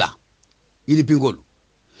jawya bula yidi pingolu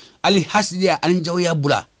ali hasdia ani jawya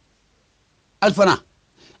bula alfana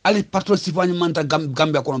ali patron sifani manta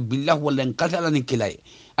Gambia kono billah wala en kala ni kilay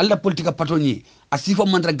alla politika patroni asifa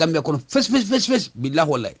manta Gambia kono fes billah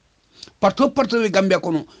wala patron Gambia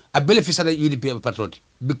kono a beneficia da UDP patron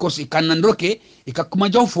because I can nandroke I ka kuma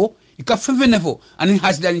jawfo I ka fefenefo ani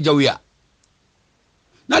hasdani jawya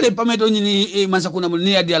nale pameto ni mansakuna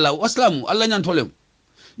ni adi Allah waslamu Allah nyan tolem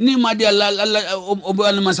ni madi Allah obo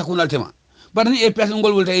an mansakuna tema barni APS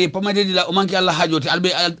ngol wolta pamade dila o manki Allah hajoti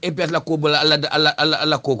albe APS la ko bola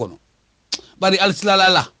Allah ko kono bari al silala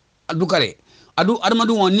Allah dukare adu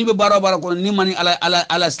armadu won ni be baro ko ni mani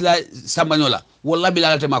ala sila sambanyola wallahi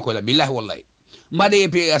bilal tema ko la billahi wallahi mbade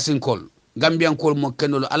APS ngol Gambian kol mo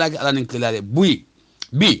kenolo ala nin kilale buyi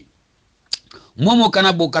bi momo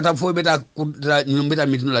kana bo kata fo beta kudra nyum beta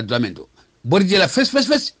mitino la dramento bori jela fes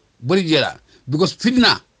bori jela because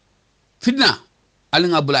fitna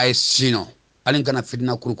alinga bula ay sino alin kana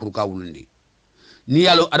fitna kurukuru ka wulundi ni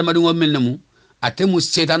yalo armadu ngol melnemu atemu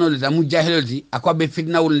setano le tamu jahiloti akwa be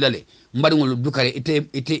fitna wulundale mbadi ngol dukare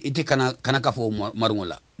ite kana kafo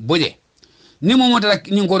marungola boje ni momo tara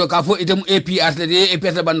ni ngodo kafo itemu APS le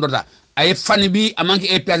APS la bandota ay fani bi amanki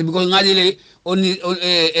APS because ngadile oni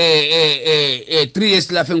 3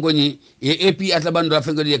 years la fengoni e APS la bandota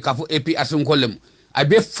fengoni kafo APS ngollem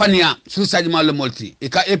abe fania su sajima le molti e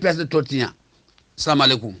ka APS de totinya. Assalamu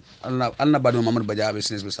alaikum. Allah badu Muhammad Baja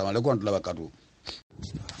business assalamu alaikum wa barakatuh.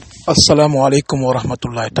 Assalamu alaikum wa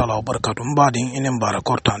rahmatullahi ta'ala wa barakatuh. Mbadin inen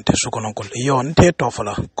barakortante sukonon kol yon te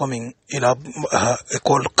tofala coming ila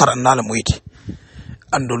école karannale muyti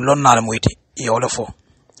andu lonnale muyti yole fo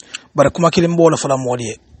bare kuma kilim bola fala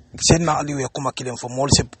moliye senna aliwe kuma kilim fo mol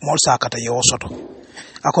sakata yo soto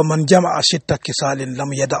ako man jama'a sitta kisalin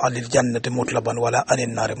lam yada'a lil jannati mutlaban wala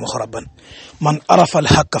anin nar muhraban man arafa al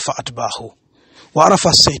haqqa fa atbahu wa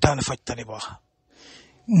arafa seytan fajtanibaha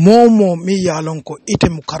momo mi yalon ko ite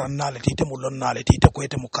mu karannaleti ite mu lonnaleti ite ko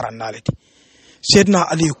ite mu karannaleti sedna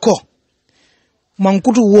ali ko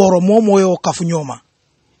mankutu woro momo yo kafu nyoma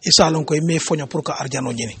isalon ko me fonya pour ka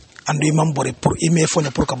arjano nyini andu imam bori pour me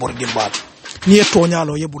fonya pour ka bori dimbaat ni to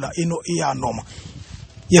nyalo yebula ino iya noma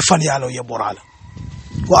ye fan yalo yeborala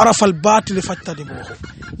wa arafa al batil fajtanibuhu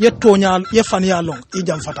yetto nyaal yefan yalon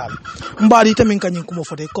ijam fatal mbaadi tamin kanyin kuma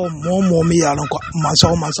fote ko momo mi yalon ko man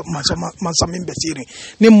min besiri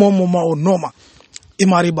ni momo ma o noma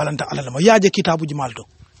imari balanta alalama yaaje kitabu jimalto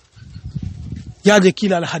yaaje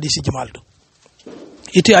kila al hadisi jimalto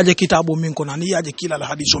ite aje kitabu min ko nani yaaje kila al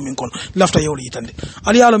hadiso min kon lafta yewli yitande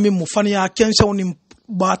ali yalo min mu fanya kenso ni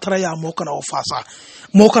batara ya mo kana o fasa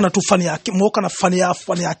mo kana tu fanya mo kana fanya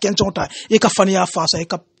kenso ta e ka fanya fasa e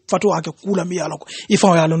ka fatu ake kula mi yalon ko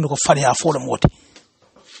ifa yalon ko fanya fo la moti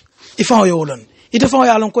ifa yolon ite fa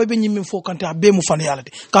yalon ko be nyimmi fo kante be mu fanya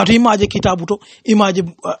yalade ka to imaje kitabu to imaje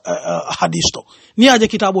hadis to ni aje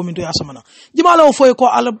kitabu min to ya samana jimala o fo ko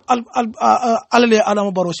alale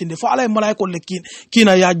alama baro sinde fo alay malaiko le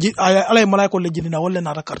kina ya alay malaiko le jinina wala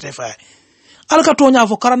na rakarte fa alka tonya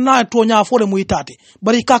fo karanna tonya fo le muitati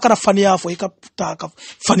bari ka kara fanya fo ka ta ka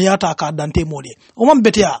fanya ta ka dante modi o man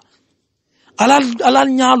betia alal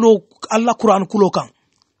nyalo alla Qur'an kulo kan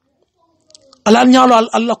alal nyalo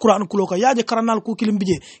Allah Qur'an kuloka yaje karanal ku kilim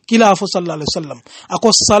bije kila fa sallallahu alaihi wasallam ako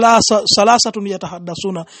salasatun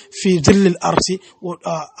yatahaddasuna fi dhillil arsi wa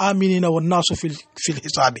aminina wan nasu fil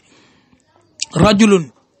hisabi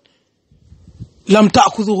rajulun lam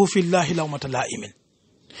ta'khudhuhu fillahi lawmata la'imin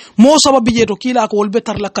mo sababi je to kila ko wolbe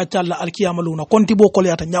tar la kaccalla alkiyamaluna konti bo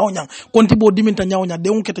kolyata nyawnya konti bo diminta nyawnya de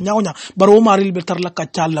unketa nyawnya baro maril be tar la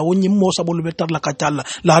kaccalla wonni mo sabol be tar la kaccalla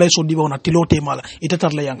la reso dibe ona tilote mala ita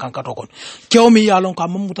tar la yankan kato kon kewmi yalon ka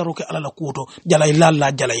mamu taroke ala la kuto jalay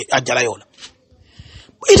lalla jalay yola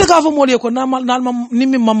ita ka fa mole ko nal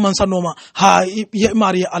nimmi mamman sanoma ha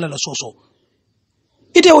mariya ala la soso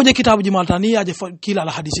ite woje kitabu jimalta ni yaje kila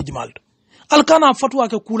la hadisi jimalta alkana fatwa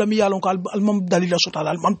ke kula mi yalon ko almam dalila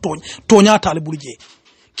sotala almam tonya tale burje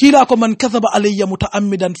kila ko man kadhaba alayya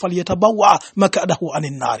mutaammidan falyatabawa makadahu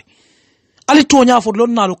anin nar ali tonya fo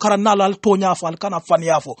lon nalu karannalo al tonya fo alkana fan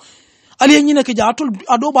yafo ali nyina ke jatul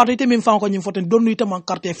ado ba tete min fan ko nyim foten donu ite man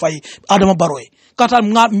carte fay adama baroy katal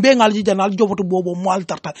mbe ngal ji janal joboto bobo mo al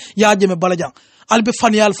tarta ya jeme balajang albe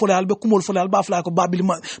fanial fole albe kumol fole alba fla ko babil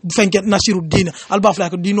ma fenke nasiru dina alba fla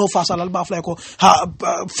ko dino fasal alba fla ko ha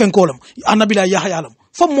fenkolam annabila yahyalam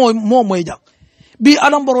fo moy jang bi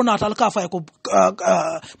adam baro natal ka fay ko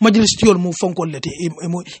majlis tiol mu fonkol lete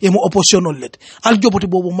e mu opposition lete al joboti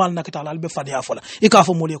bobu mal nakata albe fania fola e ka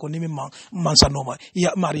fo mole ko nimi man sanoma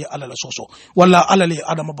ya maria ala la soso wala ala le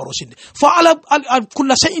adam baro sinde fa ala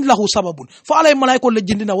kullu shay'in lahu sababun fa ala malaiko le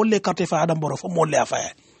jindina wolle carte fa adam baro fo mole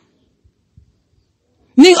afaya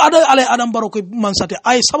ni ala adam baro ko man sate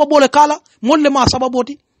ay sababole kala molle ma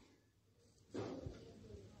sababoti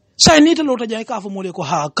say ni te lota jay ka fa mole ko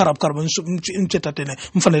ha karab ncetatene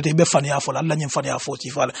mfanete be fania fola alla nyem fania fo ci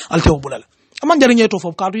fala al tew bulal aman jari ngeto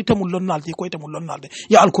fof ka du temul lon nalti ko temul lon nalde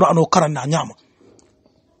ya alquran o karanna nyama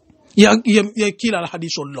ya kila al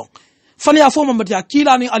hadithul long fania fo mamati ya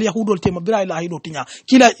kila ni al yahudul tema bira ilahi do tinya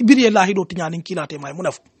kila biri ilahi do tinya ni kila tema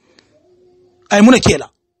munaf ay muna kela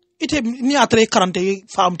ite ni atre karante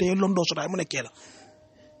famte londo so ay muna kela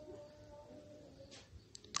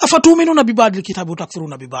afatuminuna bi ba'dil kitabi wa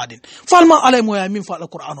takfuruna bi ba'din falma alaymu ya min fa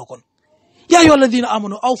alquran kon ya ayyuhalladhina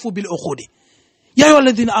amanu awfu bil uqudi ya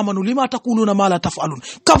ayyuhalladhina amanu lima taquluna ma la taf'alun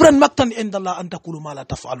kabran maktan inda Allah an taqulu ma la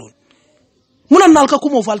taf'alun munan nalka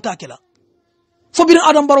kumo falta kala fo bin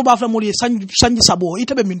adam baro ba fa moli sanji sabo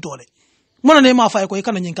itabe min tole munan ne ma fa ko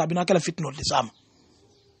kana nyinka bina kala fitnol de sama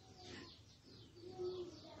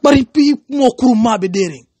bari pi mo kuruma be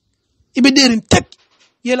derin ibe derin tek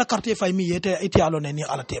yela carte fay mi yete iti alone ni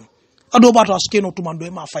ala tem ado bato askeno tumando e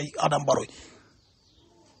ma fay adam baroy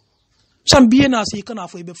sam biena si kana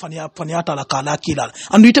fo be fania ta la kala kila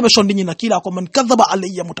andu ite be sondi ni na kila ko man kadhaba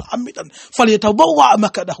alayya mutaammidan falyatabawa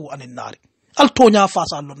makadahu anin nar al tonya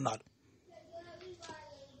fasa lon nal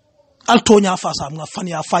al tonya fasa nga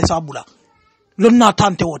fania fasa bula lon na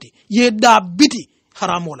tante woti ye da biti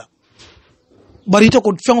haramola bari te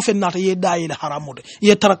ko fen fen nata ye da ile haramude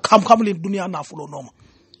ye tara kam li dunya na fulo noma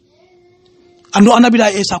andu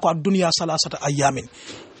anabila isa ko ad-dunya salasata ayamin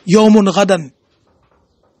yawmun ghadan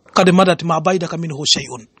qad madat ma baydaka minhu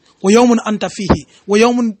shay'un wa yawmun anta fihi wa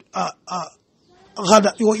yawmun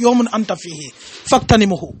ghada wa yawmun anta fihi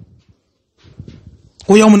faktanimuhu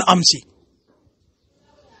wa yawmun amsi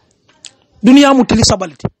dunya mutili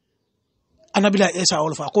sabalti anabila isa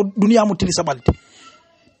wolfa ko dunya mutili sabalti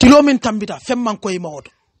tilo min tambita femman koy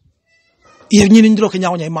mawoto ye nyini ndiro ke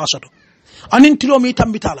nyaaw nyay masoto anin tilo mi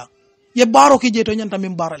tambita la ye baro ki jeto nyanta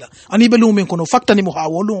min barala ani be lumen kono faktani mo ha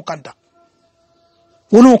wolu kanta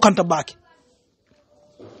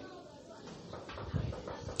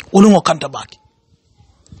baki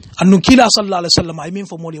annu kila sallallahu alaihi wasallam ay min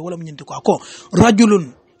fo moli wala nyinti ko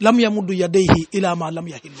rajulun lam yamuddu yadayhi ila ma lam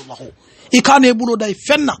yahillu lahu ikane bulo day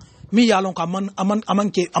fenna mi yalon ka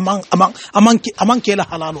amanke la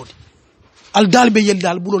halalodi al dalbe yel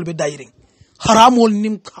dal bulol be dayring haramol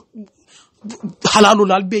nim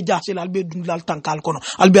halalul al be jasil al be dundal tankal kono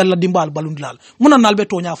al be alla dimbal balundal munan al be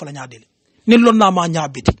to nya fala nya dele ni lon na ma nya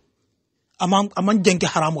biti aman jenke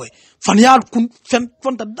haramoy fan ya kun fen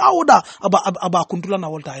fonta dawda aba kuntula na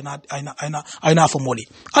volta ayna fo moli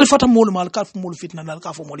al fata mol mal ka fo mol fitna dal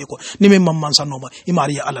ka fo moli ko ni men man sanoma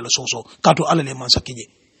imariya ala la soso kato ala le man sakije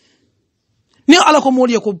ni ala ko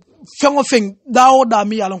moli ko fengo feng dawda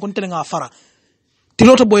mi ala kon telenga fara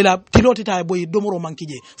tilota boyla tiloti tay boy domoro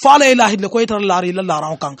mankije fa la ilaha illa ko itar lari la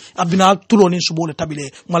laran kan abina tuloni subole tabile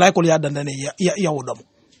malaikol ya dandane ya wodam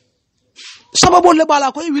sababu le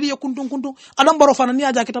bala ko wiri kuntun adam baro fana ni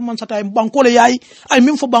aja kitam man sata banko le yayi ay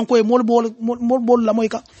min fo banko e mol bol la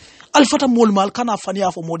moyka al fata mol mal kana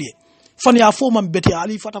fania fo modie fania fo man beti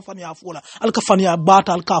ali fata fania fo la alka fania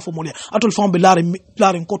bata alka fo molia atol fam be lare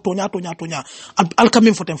ko tonya alka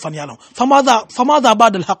min fotem fania la famadha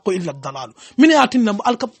ba'da al-haqq illa ad-dalal min yatin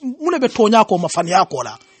alka mun be tonya ko ma fania ko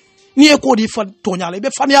la ni e ko di fa tonya le be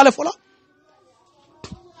fania le fo la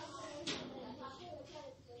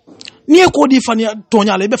ni e ko di fania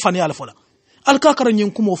tonya le be fania le fo la alka kara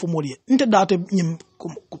nyin kumo fo molie nte date nyim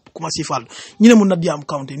kuma sifal nyine mun nadiyam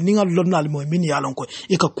county ni ngal lonnal moy min yalon ko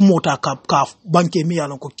e ka kumota ka banke mi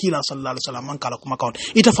yalon ko kila sallallahu alaihi wasallam man kala kuma count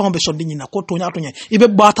ita fambe sondi nyina ko tonya ibe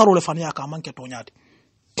bataro le fania ka manke tonyati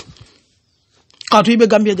katu ibe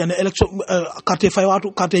Gambia jane election carte fay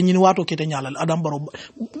watu carte nyini watu kete nyalal adam baro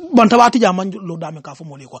banta wati jaman lo dame ka fo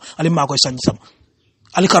molie ko ali ma koy sanji sama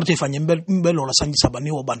ali carte fanye mbel lo sanji saba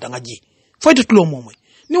ni wo banta ngaji foyte tulo momoy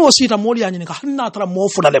ni wo sita moli yani ka hanna tara mo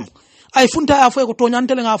fudalem ay funta ya foy ko to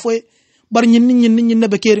nyantele nga foy bar nyin ne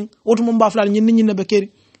be kering oto mo mbafla nyin ne be kering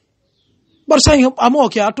bar say amo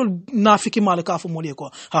ke atol nafiki malaka fo moli ko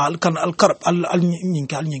al kan al karab al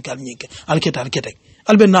nyinka al kete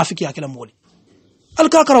al ben nafiki akela moli al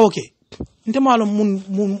ka karawoke nte malum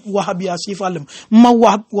mun wahabiya sifalem ma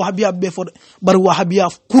wahabiya be fo bar wahabiya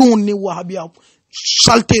kurun ni wahabiya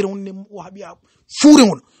salteron ni wahabiya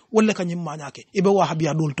fureon wala kanyim mañake ibe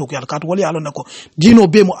wahabiya dol to ko yalla kat wala yalla nako dino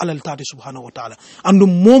be mo alal tati subhanahu wa ta'ala andu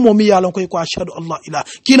momo mi yalla ko ashhadu allah ilaha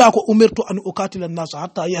kila ko umirtu an uqatila an-nas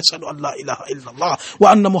hatta yashhadu an la ilaha illa allah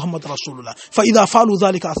wa anna muhammad rasulullah fa idha fa'alu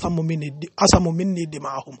dhalika asamu minni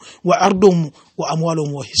dima'ahum wa arduhum wa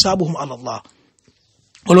amwaluhum wa hisabuhum ala allah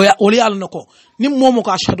wala yalla nako nim momo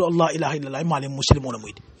ko ashhadu an la ilaha illa allah malim muslimuna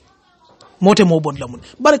muidi mote mo bon lamun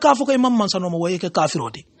baraka fo ko imam man sanomo waye ke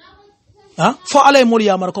kafiroti ha fo alay mol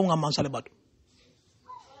yamar ko ngam man salibatu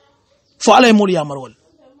fo alay mol yamar wal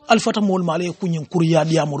alfata mol male kunyin kuriya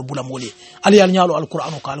diamor bula moli ali yal nyaalo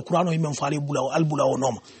alqur'ano yimem faale bula albula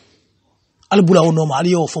o noma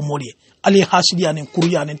ali yo fo moli ali hasidi anen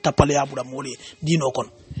kuriya anen tapale ya bula moli dino kon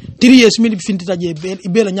 3 years mil fintita je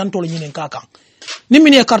bela nyantolo nyinen kakan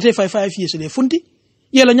nimini e carte fay years le funti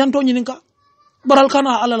yela nyanto nyinen ka baral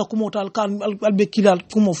kana ala la kumota alkan albe kidal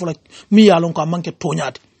kumo fula mi yalon ka manke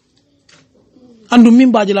toñade andu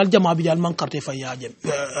min baaji lal jama bi jal man carte fay yaaje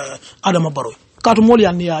adama baroy katu mol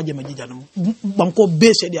yan yaaje ma jijan banko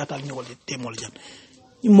bese di atal ñewol te mol jan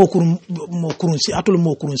mo kurun si atul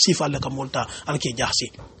mo kurun si fa ka molta alke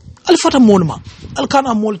jahsi al fata molma al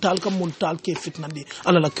kana molta al kam molta al ke fitnandi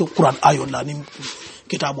ala la qur'an ayol la ni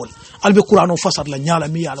kitabol albe qur'ano fasat la nyala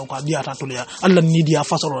mi yalon ko diata to ya alla ni dia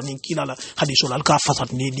fasaro ni kila la hadithul al ka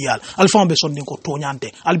fasat ni dial al fambe son ko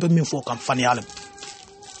toñante albe min fo kam fan yalam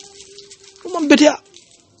mom betia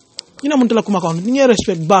ina mun tala kuma ko ni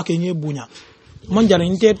respect ba ke ni bunya man jare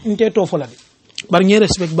inte to fola bar ngi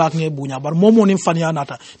respect baak ngi buña bar momo nim fan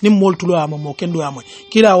yanata nim moltulo ama mo kendo ama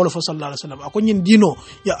kila wala fa sallallahu alaihi wasallam ako nyin dino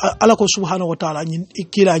ya ala ko subhanahu wa ta'ala nyin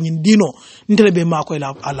kila nyin dino ndele be ma ko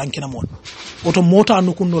la alankina mon oto mota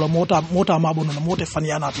nukundo la mota ma bono la mota fan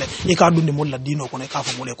yanata le e ka dundi mol la dino ko ne ka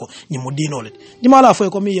fa mole ko nyimo dino le dimala fo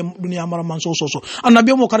ko mi yem dunya mara man so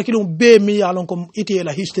annabi mo kar kilo be mi yalon ko ite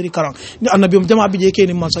la history karang annabi mo jama bi je ke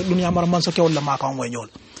ni man sa dunya mara man sa ke wala ma ka moy ñol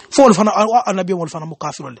fol fana annabi mo fana mo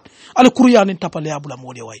kafirol al qur'an tapale abula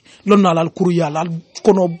mode way lonna al qur'an al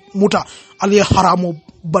kono muta al haramo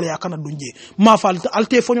bale akana dunje ma fal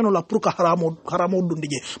alte fonyono la pour ka haramo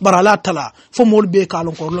dundije bara la tala fo mol be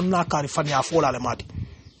kalon ko lonna kari fanya fola le mati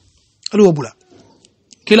ali wobula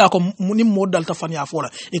kila ko munim modal ta fanya fola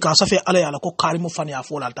e ka safe ala yala ko kari mo fanya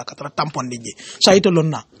fola ta katara tampon dije sayito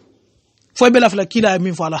lonna foy bela fala kila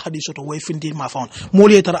min fala hadiso to way findi ma fawn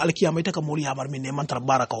moli tar alkiyama ita ka moli yamar min ne man tar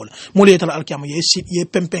baraka wala moli tar alkiyama ye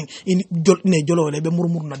pempeng in ne jolo le be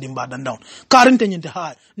murmur na dimba dan down karinte nyinte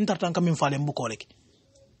ha ntar tan kam min fale mbukole ki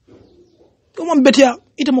to mom betia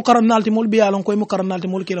ita mo karanalti mol be yalon koy mo karanalti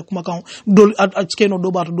mol kila kuma kan dol askeno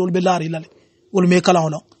do bato dol be lari lale wol me kala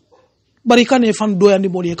on bari kan e fan doyandi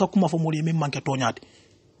moli ka kuma fo moli min manke toñati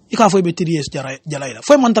ika foy be tries jalayla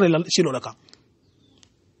foy man tar la silo la kan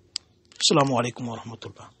Assalamu alaikum wa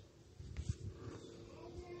rahmatullah.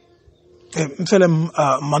 Mfelem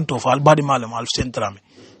manto fa albadi malam al centrame.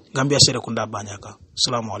 Gambia sere kunda banyaka.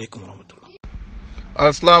 Assalamu alaikum wa rahmatullah.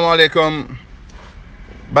 Assalamu alaikum.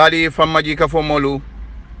 Badi famaji ka fomolu.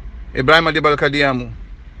 Ibrahim Dibal Kadiamu.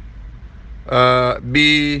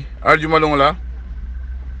 Bi arjumalongola.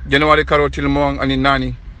 January karotil mo ani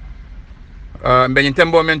nani. Mbenye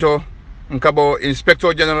tembo mento nkabo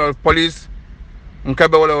Inspector General of Police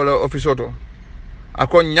nkabe wala ofisoto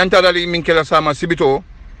ako nyanta dali minkela sama sibito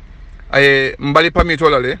ay mbali pamito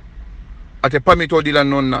lale ate pamito dila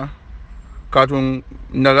nonna katun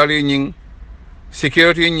nalali nying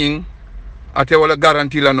security nying ate wala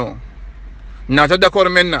garanti la no nata d'accord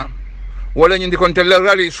maintenant wala ñindi kon tel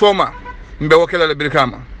rali soma mbe wokela le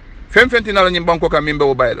birkama fenti na la ñim banko kam mbe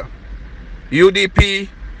wo bayla UDP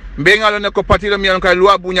mbe ngalo ne ko patira mi kay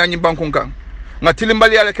loi bu ñaa ñim banko kan nga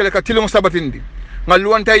tilimbal yalla kele ka tilim sabatindi nga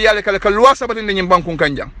luwanta yalla kele ka loi sabatindi ñim banko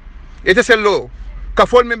kan jang ete sello ka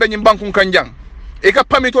fol mi be ñim banko kan jang e ka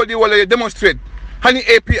pamito di wala demonstrate hani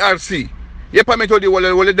APRC ye pamito di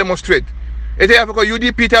wala demonstrate ete ya ko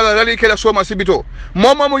UDP tala rali kele soma sibito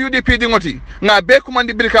momo mo UDP di ngoti nga be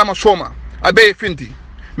kumandi birkama soma abe finti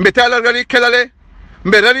mbe tala rali kelale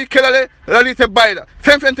mbe rali kelale rali te bayla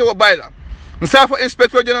fente wo bayla nsafo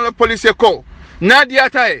inspector general police ko nadia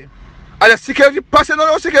tae ala security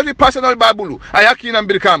personnel babulu ayaki na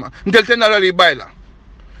birkama ndelte na rali bayla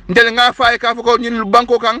ndel nga faay ka ko ñin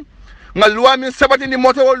banko kan nga loi min sabati ni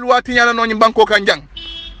moto wo loi tinyala no ñin banko kan jang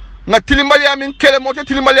nga tilimbali amin kele moto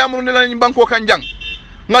tilimbali amul la ñin banko kan jang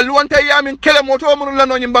nga luwanta yamin kele moto amul la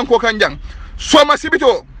no ñin banko kan jang soma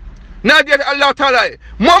sibito nadia Allah taala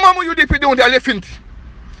moma mu UDP de wonde ale finti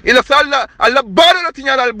ila sala alla baro la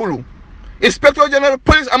tinyala al bulu inspector general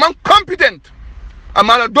police among competent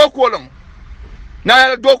amala dokolon na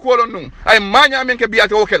ya dokolon nun ay manya men ke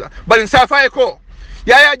biata wokela balin safa e ko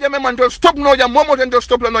yaya jame man to stop no jam momo ten to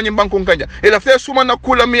stop la no nyim banko kanja ila fe suma na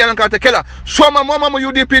kula mi yan ka te kela soma moma mu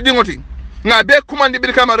UDP dingoti nga be kumandi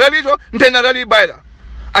bil kama rally to ntena rally bayla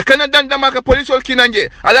akana dandama ka police ol kinanje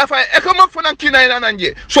ala fa e ko mok fanan kinay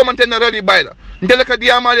nanje soma ntena rally bayla ndele ka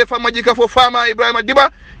diama le fama jika fo fama Ibrahima Diba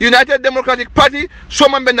United Democratic Party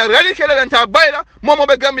soma be na rally kela nta bayla momo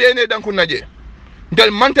be Gambia ne danku naje ndel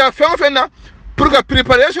manta fenna pour que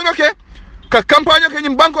préparation ke ka campagne ke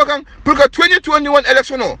ñim banko kan pour que 2021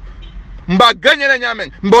 election o mba gagner na ñamen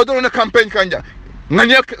mbodo na campagne kanja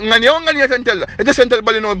ngani tantel e de sentel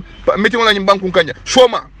balino meeting la ñim banko kanja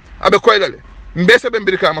soma abe koylale mbese be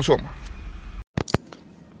mbirka ma soma.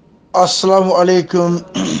 Assalamu alaikum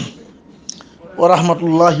wa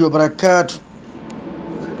rahmatullahi wa barakatuh.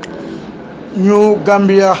 New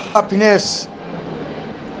Gambia happiness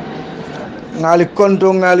ngali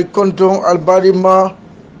konton albadima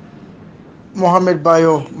Mohamed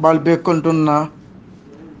Bayo balbe konton na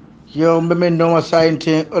yo mbeme noma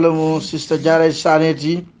sainte olomo sister Jara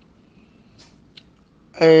Saneti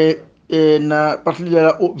na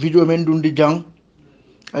partilera la video men dundi jang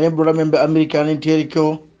ay broda membe american teri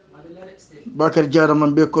ko Bakar Jara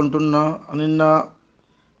man be konton na anina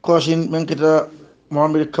kosin men kita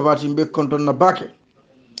Mohamed Kabati be konton na bake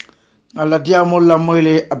alla diamo la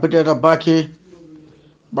moyle abetata bake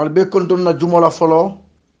balbe konton na jumola folo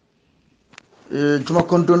juma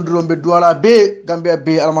konton drombe douala be Gambia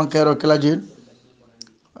be almankero kelajin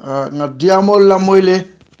na diamo la moyle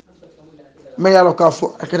me yalo ka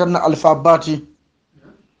fo aketana alpha bati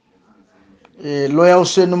loyaw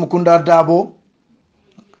sen mukunda dabo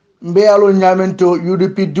mbe yalo nyamento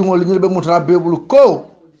UDP dingol ñilbe mutara bebul ko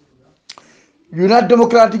United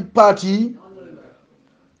Democratic Party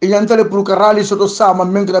yantale pour que rali soto sama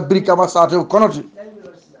mengra brika masate konoti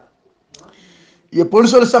ye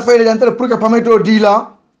police sa fayde yantale pour que pameto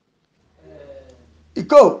dila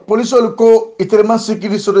iko police ko iterman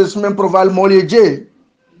sécurité soto même proval molé je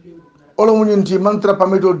olo muninti mantra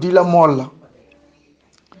pameto dila molla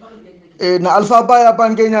e na alpha baya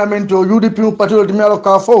bange nyamento UDP patio de melo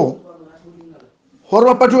kafo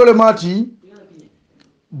horma patio le mati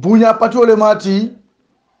bunya patio le mati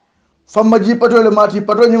famaji pato le mati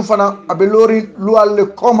pato nyum fana abe lori lual le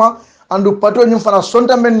koma andu pato nyum fana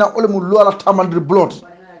sonta menna ole mu luala tamandri blot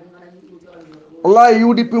wallahi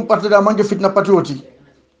UDP pato da mange fitna patrioti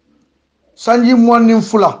sanji monni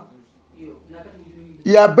fula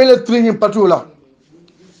ya bele training patola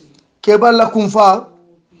keba la kumfa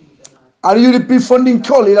ar UDP funding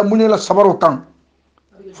kol ila munela sabaro kan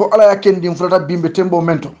fo ala yakendi fulata bimbe tembo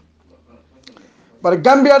mento bar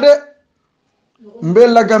Gambia de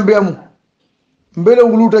mbela Gambia mu mbele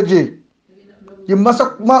wuluta je yi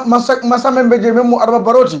masa membe je memu arba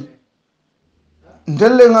baroti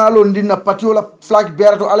ndelle ngalo ndina patiola flag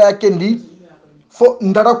berato ala yakendi fo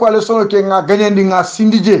ndara ko ale sono ke nga gagnendi nga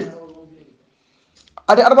sindije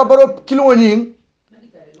ade arba baro kilo nyin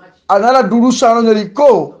anala duru sano nyali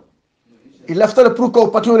ko ilafta pour ko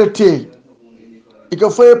patiola te iko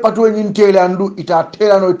foye patio nyin tele andu ita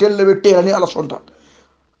tela no telle tela ni ala sonta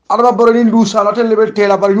arba boroni ndu sala telle be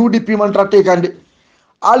tela bar UDP man traté kande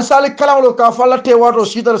al sali kalawlo ka falla te wato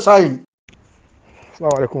sitar sayin.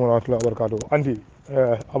 Assalamu alaikum warahmatullahi wabarakatuh. Anti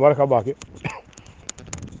abaraka bake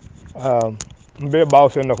mbe bawo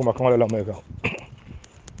sen na kuma kan la meka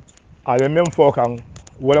ale même fo kan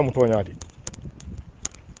wala mu toñati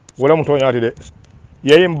de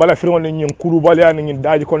yeyim bala firwon ni kulu bala ni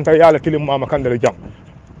daji konta yala tilim mama kandere jam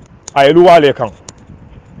ay luwale kan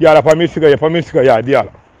yala famille siga ya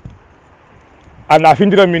diala ana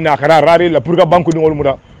findira min na kana rari la pour ka banku dingol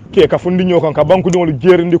muda ke ka fundi nyokan ka banku dingol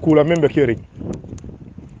jerindi kula membe keri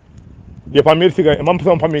ye famille siga mam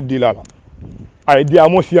son famille dilala ay dia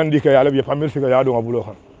mo siyandi ka yala ye famille siga ya do ngabulo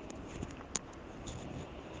kan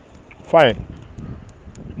fine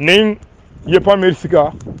nin ye famille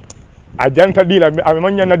siga a janta dila a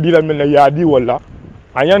manyana dila men na yadi wala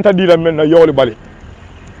a yanta dila men na yoli bali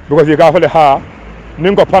because ye ka fale ha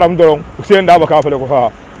nin ko param doron usenda ba ka fale ko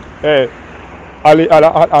ha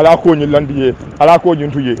ala ko nyi landiye ala ko nyi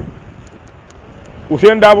tuye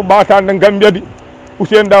usenda ba batande Gambia di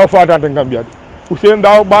usenda ba fatande Gambia di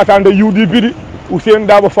usenda ba batande UDP di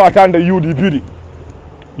usenda ba fatande UDP di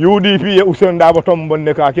UDP ye usenda ba tom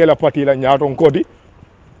bonne ka kela parti la nyaaton kodi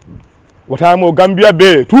wata mo Gambia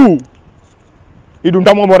be tout idum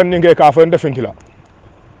tamo mo renne ka fa ndefentila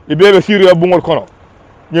ibebe Syria bungol kono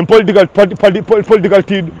ñim political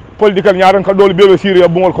ñaaran ka dol bebe Syria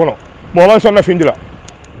bungol kono mo man sonna findila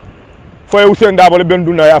foye Hussein Dabo le ben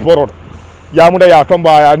dunna ya forod ya muda ya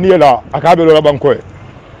tomba ya niela akabe lo banko e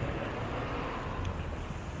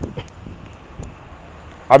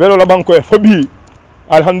abelo la banko e fobi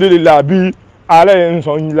alhamdulillah bi ala en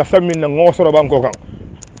son la famille na ngosoro banko kan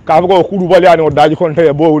ka ko kudu baliani o daji kon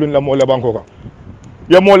tay bo wulin la mo la banko kan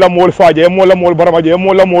ye mo la mo faaje ye mo la mo baramaje ye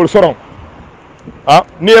mo la mo soron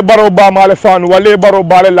ni baro ba male fan wale baro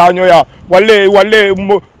bale la nyoya wale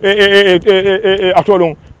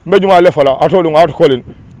atolung mejuma le fala atolung out kolin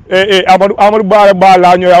amadou ba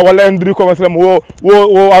la nyoya wala indri ko muslim wo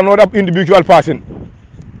another individual person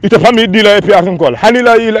ita famille dila e person kol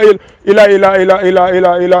hanila ila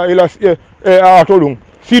atolung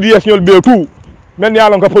CDS nyol be tout men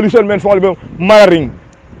yalon ko police men fon be maring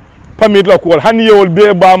famille la kol haniyol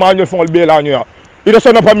be ba ma nyol fon be la nyoya ita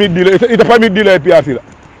sona famille dila e piasi la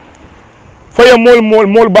faye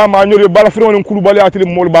mol ba ma ñori bala firon kulu bali atili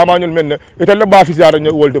mol ba ma ñol menne ita le ba fi ziara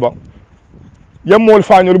ñol wolde ba yam mol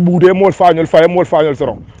fañol buude mol fañol faye mol fañol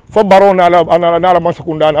soro fo baro na la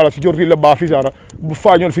masakunda ala si jorti le ba fi ziara bu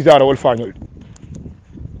fañol fi ziara wol fañol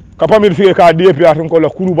ka pamir fi ka di piasi ko la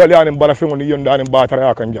kulu bali anen bala firon ni yonda anen ba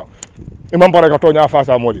tara kan jam imam pare ka tonya fa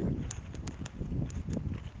sa modi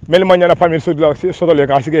mel ma ñana pamir so le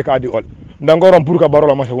ka sige ka di ol ndangorom pour ka baro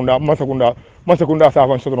la masakunda sa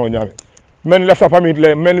fan sotono ñame men la sa famille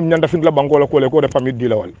le men ñanda fin la bangola ko le ko de famille di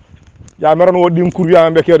la wal ya meron wo dim kurya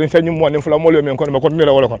be kere señum mo ne fula mo le men ko ko ni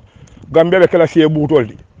la wala kon Gambia be kala sie butol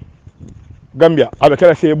di Gambia abe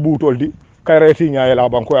kala sie butol di kay reti ñaay la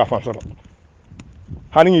banko ya fan soto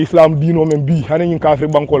hani islam dino men bi hani kafir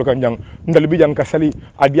banko kan jang ndal bi jang ka sali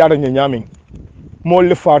adiara ñamin mo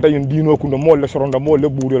le fata yin dino kundo mo le soronda mo le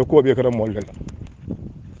buudel ko be kere mo le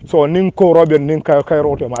so nin ko robe nin kay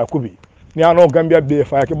rote ma kubi ni ano Gambia be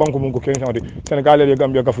fa ke banko mun ko kensan de Senegal le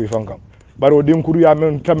Gambia ka fu fankam baro dim kuru ya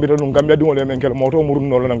men tambita dum Gambia dum le men kel moto murun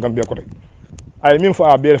no la Gambia ko ay min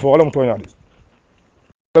fa be fa wala mo toñade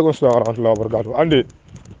ko sallallahu wabarakatuh ande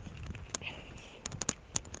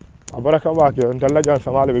abaraka ba ke ndalla jan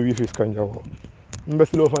samale be wi fis kan jawo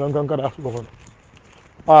mbeslo fa nan kan kada ko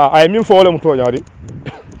ay min fa wala mo toñade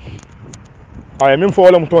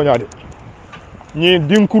ni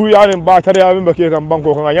dinkuru yanen ba tare yamin ba ke kan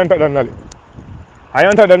banko kan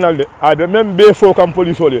ayanta dannal de abe même be fo kam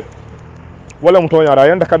police ole wala mo toñara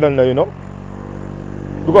ayanta kadan lay no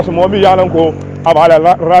because mo mi yalan ko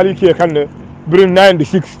abala rally ke kan ne bring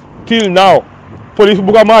 96 till now police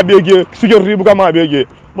buga ma bege security buga ma bege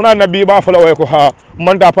muna nabi ba fala way ko ha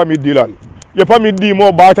manda pami dilal ye pami di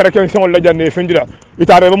mo ba tare ken son la janne fendira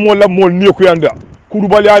itare mo la mo ni ko yanda kudu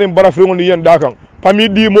bal yanin bara fe ngoni yenda kan pami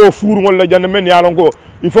di mo fur ngol la janne men yalan ko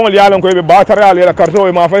il faut ngol yalan ko be ba tare ale la carte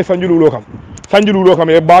o ma fay sanjulu lo kam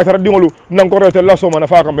e ba tare di ngolu nan ko rete la so mana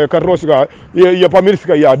fa kam be carte siga ye pami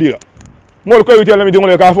siga ya dira mol ko yitela mi di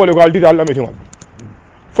ngol ka fo le ko alti dal la mi ngol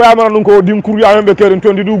fo amana nun ko dim kur ya be keren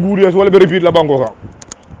 22 guuri wala be repeat la banko ka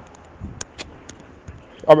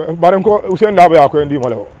abe baren ko Hussein Dabo ya ko ndi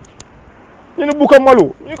mala ni buka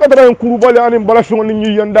malu ni ko dara kuru bale ani bala fi ngoni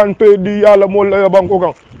ni yandan te di yalla mo la banko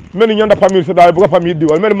kan men nyanda famille sa dal buka famille di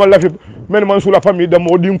wal men man la fi men man sula famille de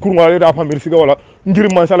mo dim kur ngala da famille siga wala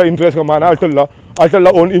ngir man sala interest ko man altalla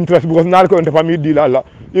on interest because nal ko ente famille di la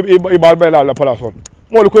e bal be la place on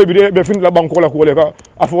mo ko bi de be fin la banko la ko le ka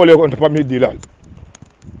afole ko ente famille di la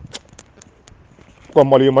ko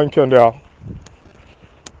mali man kende ya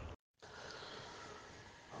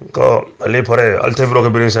ko ali pare alte vlog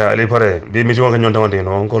birin sa ali pare bi mi jonga nyon tawati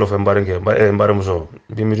no ko lo fe mbarenke mbare muso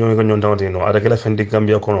bi mi jonga nyon tawati no ada kala fendi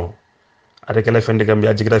Gambia kono ada kala fendi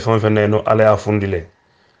Gambia jigra fon fenne no ala ya fundile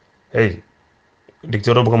hey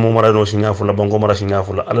dictateur buka mo mara no sinya fula banko mara sinya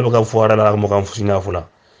fula ala buka fuara la mo kan sinya fula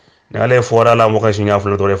ne ala fuara la mo kan sinya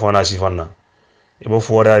fula do re fana sifanna e bo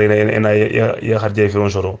fuara ina ya harje firon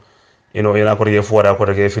soro ina ko ye fuara ko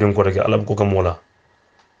ke firin ko ke ala buko ka mola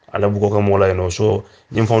ala buko ka mola so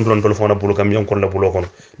nyim fon don tol fona bulu kam yon ko la bulo kon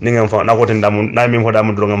ni ngam fa na ko tin dam na mi ko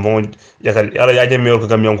dam do ngam fon yakal ala ya jeme ko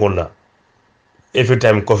kam yon ko la every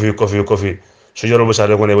time coffee so joro bo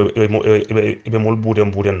sare ko ne be mol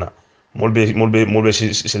buden na molbe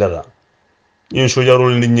silala ñin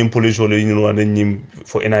sojarol ni ñim police wala ñin wala ñim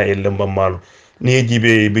fo ena el lamba malu ni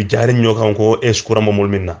jibe be jari ño kan ko escura mo mol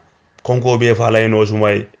minna konko be fa lay no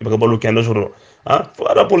sumay be ko balu kendo soro fo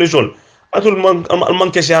ara police wol atul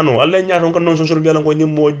man kesiano alla ñaato kan non so be la ko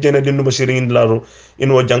ñim mo jene dindu ba siri ngi laro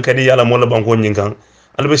ino jankadi yalla mo la banko ñin kan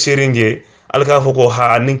albe siri ngi alka fo ko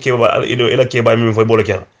ha ninke ba ido ela ke ba mi fo bolo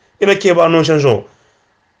kera ela ke ba non senso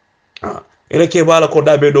ene ke bala ko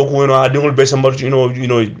dabe do ko no adingol be sambal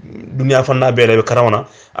dunya fanna be le karawna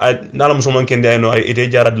nala muso man kende no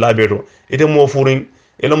ite jarad labe do ite mo furin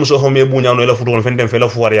ela muso home bunya no ela futu on fenden fe la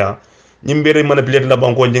fuwaria nyimbere manipulate la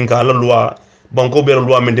banko jinka la loi banko be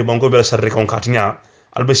loi mente banko be sarre kon katinya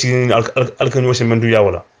albasi alkanyo se mendu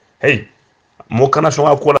yawala hey mo kana so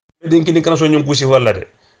ko la dinki ni kana so nyum kusi wala de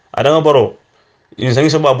adanga baro in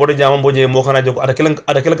sangi so ba bodo jama boje mo kana joko ada kelen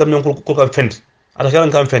kam nyon ko ka fent ada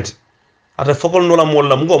kelen kam fent ata fokol no la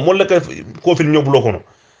molla ngo molla ka ko fil ñobulo kono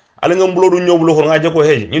ala ngam bulo du ñobulo kono ngaje ko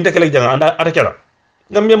heji ñin tekele jang anda ata kala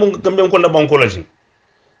ngam ko la banko la ji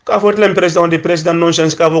ka fo tlem president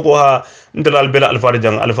nonsense ka fo ko ha ndalal bela alfa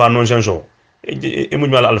jang alfa nonsense o e mu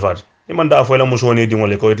mal alfa e man da fo la musoni di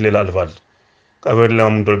ngole ko itle la alfa ka fo la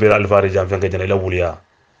mum dol bela alfa jang fenke jana la wuliya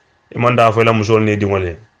e man da fo la musoni di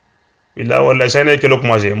ngole billa walla sayne kelo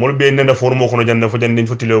commencer mol be nenda formo kono jande fo jande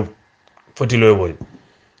fotilo boy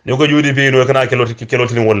ni ko judi bi no kana kelo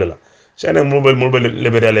tin wala la sene mo be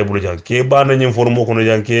lebere ale bulu jang ke ba na nyim formo ko no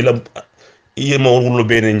jang ke la iye mo wulu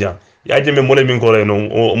be ne jang ya jeme mo le min ko re no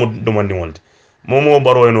mo demandi wolde mo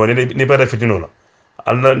baro no ni pere fitino la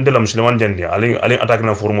alna ndela musliman jandi ali attaque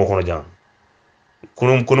na formo ko no jang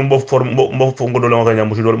kunum bo fo ngodo la ko jang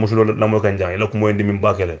musudo la mo kan jang la ko mo ndi min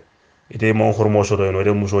bakele ite mo hormo so no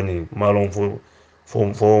re muso ni malon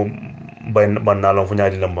fo ban na lon fo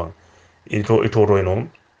nyaadi lamba ito ro no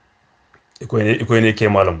iko ene ke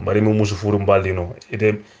malam bari mu musu furu mbaldino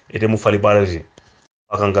ite mu fali balaji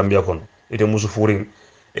akan Gambia kon ite musu furin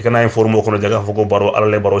e kana informo kono jaga fogo baro ala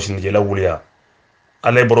le baro sin je la wuliya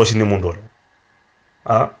ala baro sin mun dol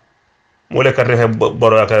mo le karte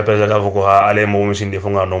baro aka pe jaga fogo ha ale mo mu sin de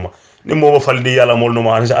fonga noma ni mo faldi yalla mol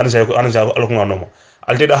noma ansa al ko noma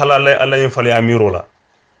alte da halala alla yin fali amiro la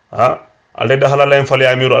alte da halala yin fali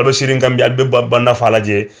amiro albe sirin Gambia albe banna fala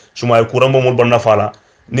je suma kurambo mol banna fala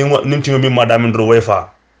nim timi madame ndro wefa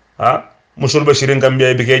musul be sirin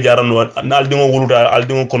Gambia be ke jarano na aldingo wuluda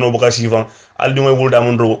aldingo kono boka sivan aldingo wuluda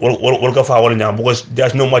ndro wol ka fa wol nya bugo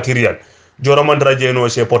just no material jora man draje no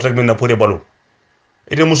c'est portrait min na pour balo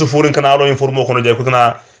ite musu furin kana alo informo kono je ko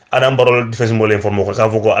kana adam barol defense mo le informo ko ka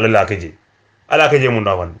fugo ala keje mun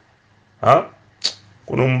dawan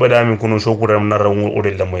kunum badami kunu sokuram na rawu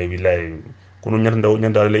odel la moy billahi kunu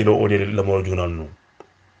nyanda le do odel la mo junal no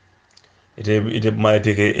ite ma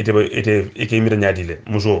ite mi nyaadi le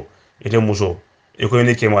muso e ko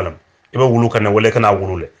ni ke malam e ba wulu kana wala kana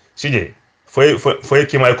wulule sije foy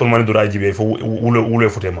ke may ko man dura jibe fo wulo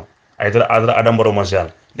futema ay dara adam baro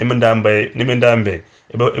masal ni men dambe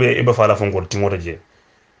e ba fala fon ko timoto je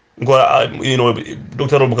ngo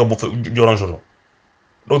docteur bu ka joran solo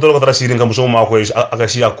docteur ko tara sirin kam so ma ko aka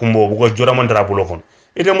siya kumbo bu ko jora man dara bulo kon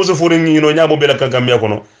ite muso furin nyaabo bela ka Gambia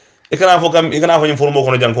kono e kana fo informo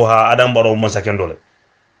kono janko ha adam baro masakendole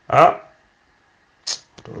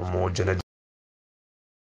to mo jene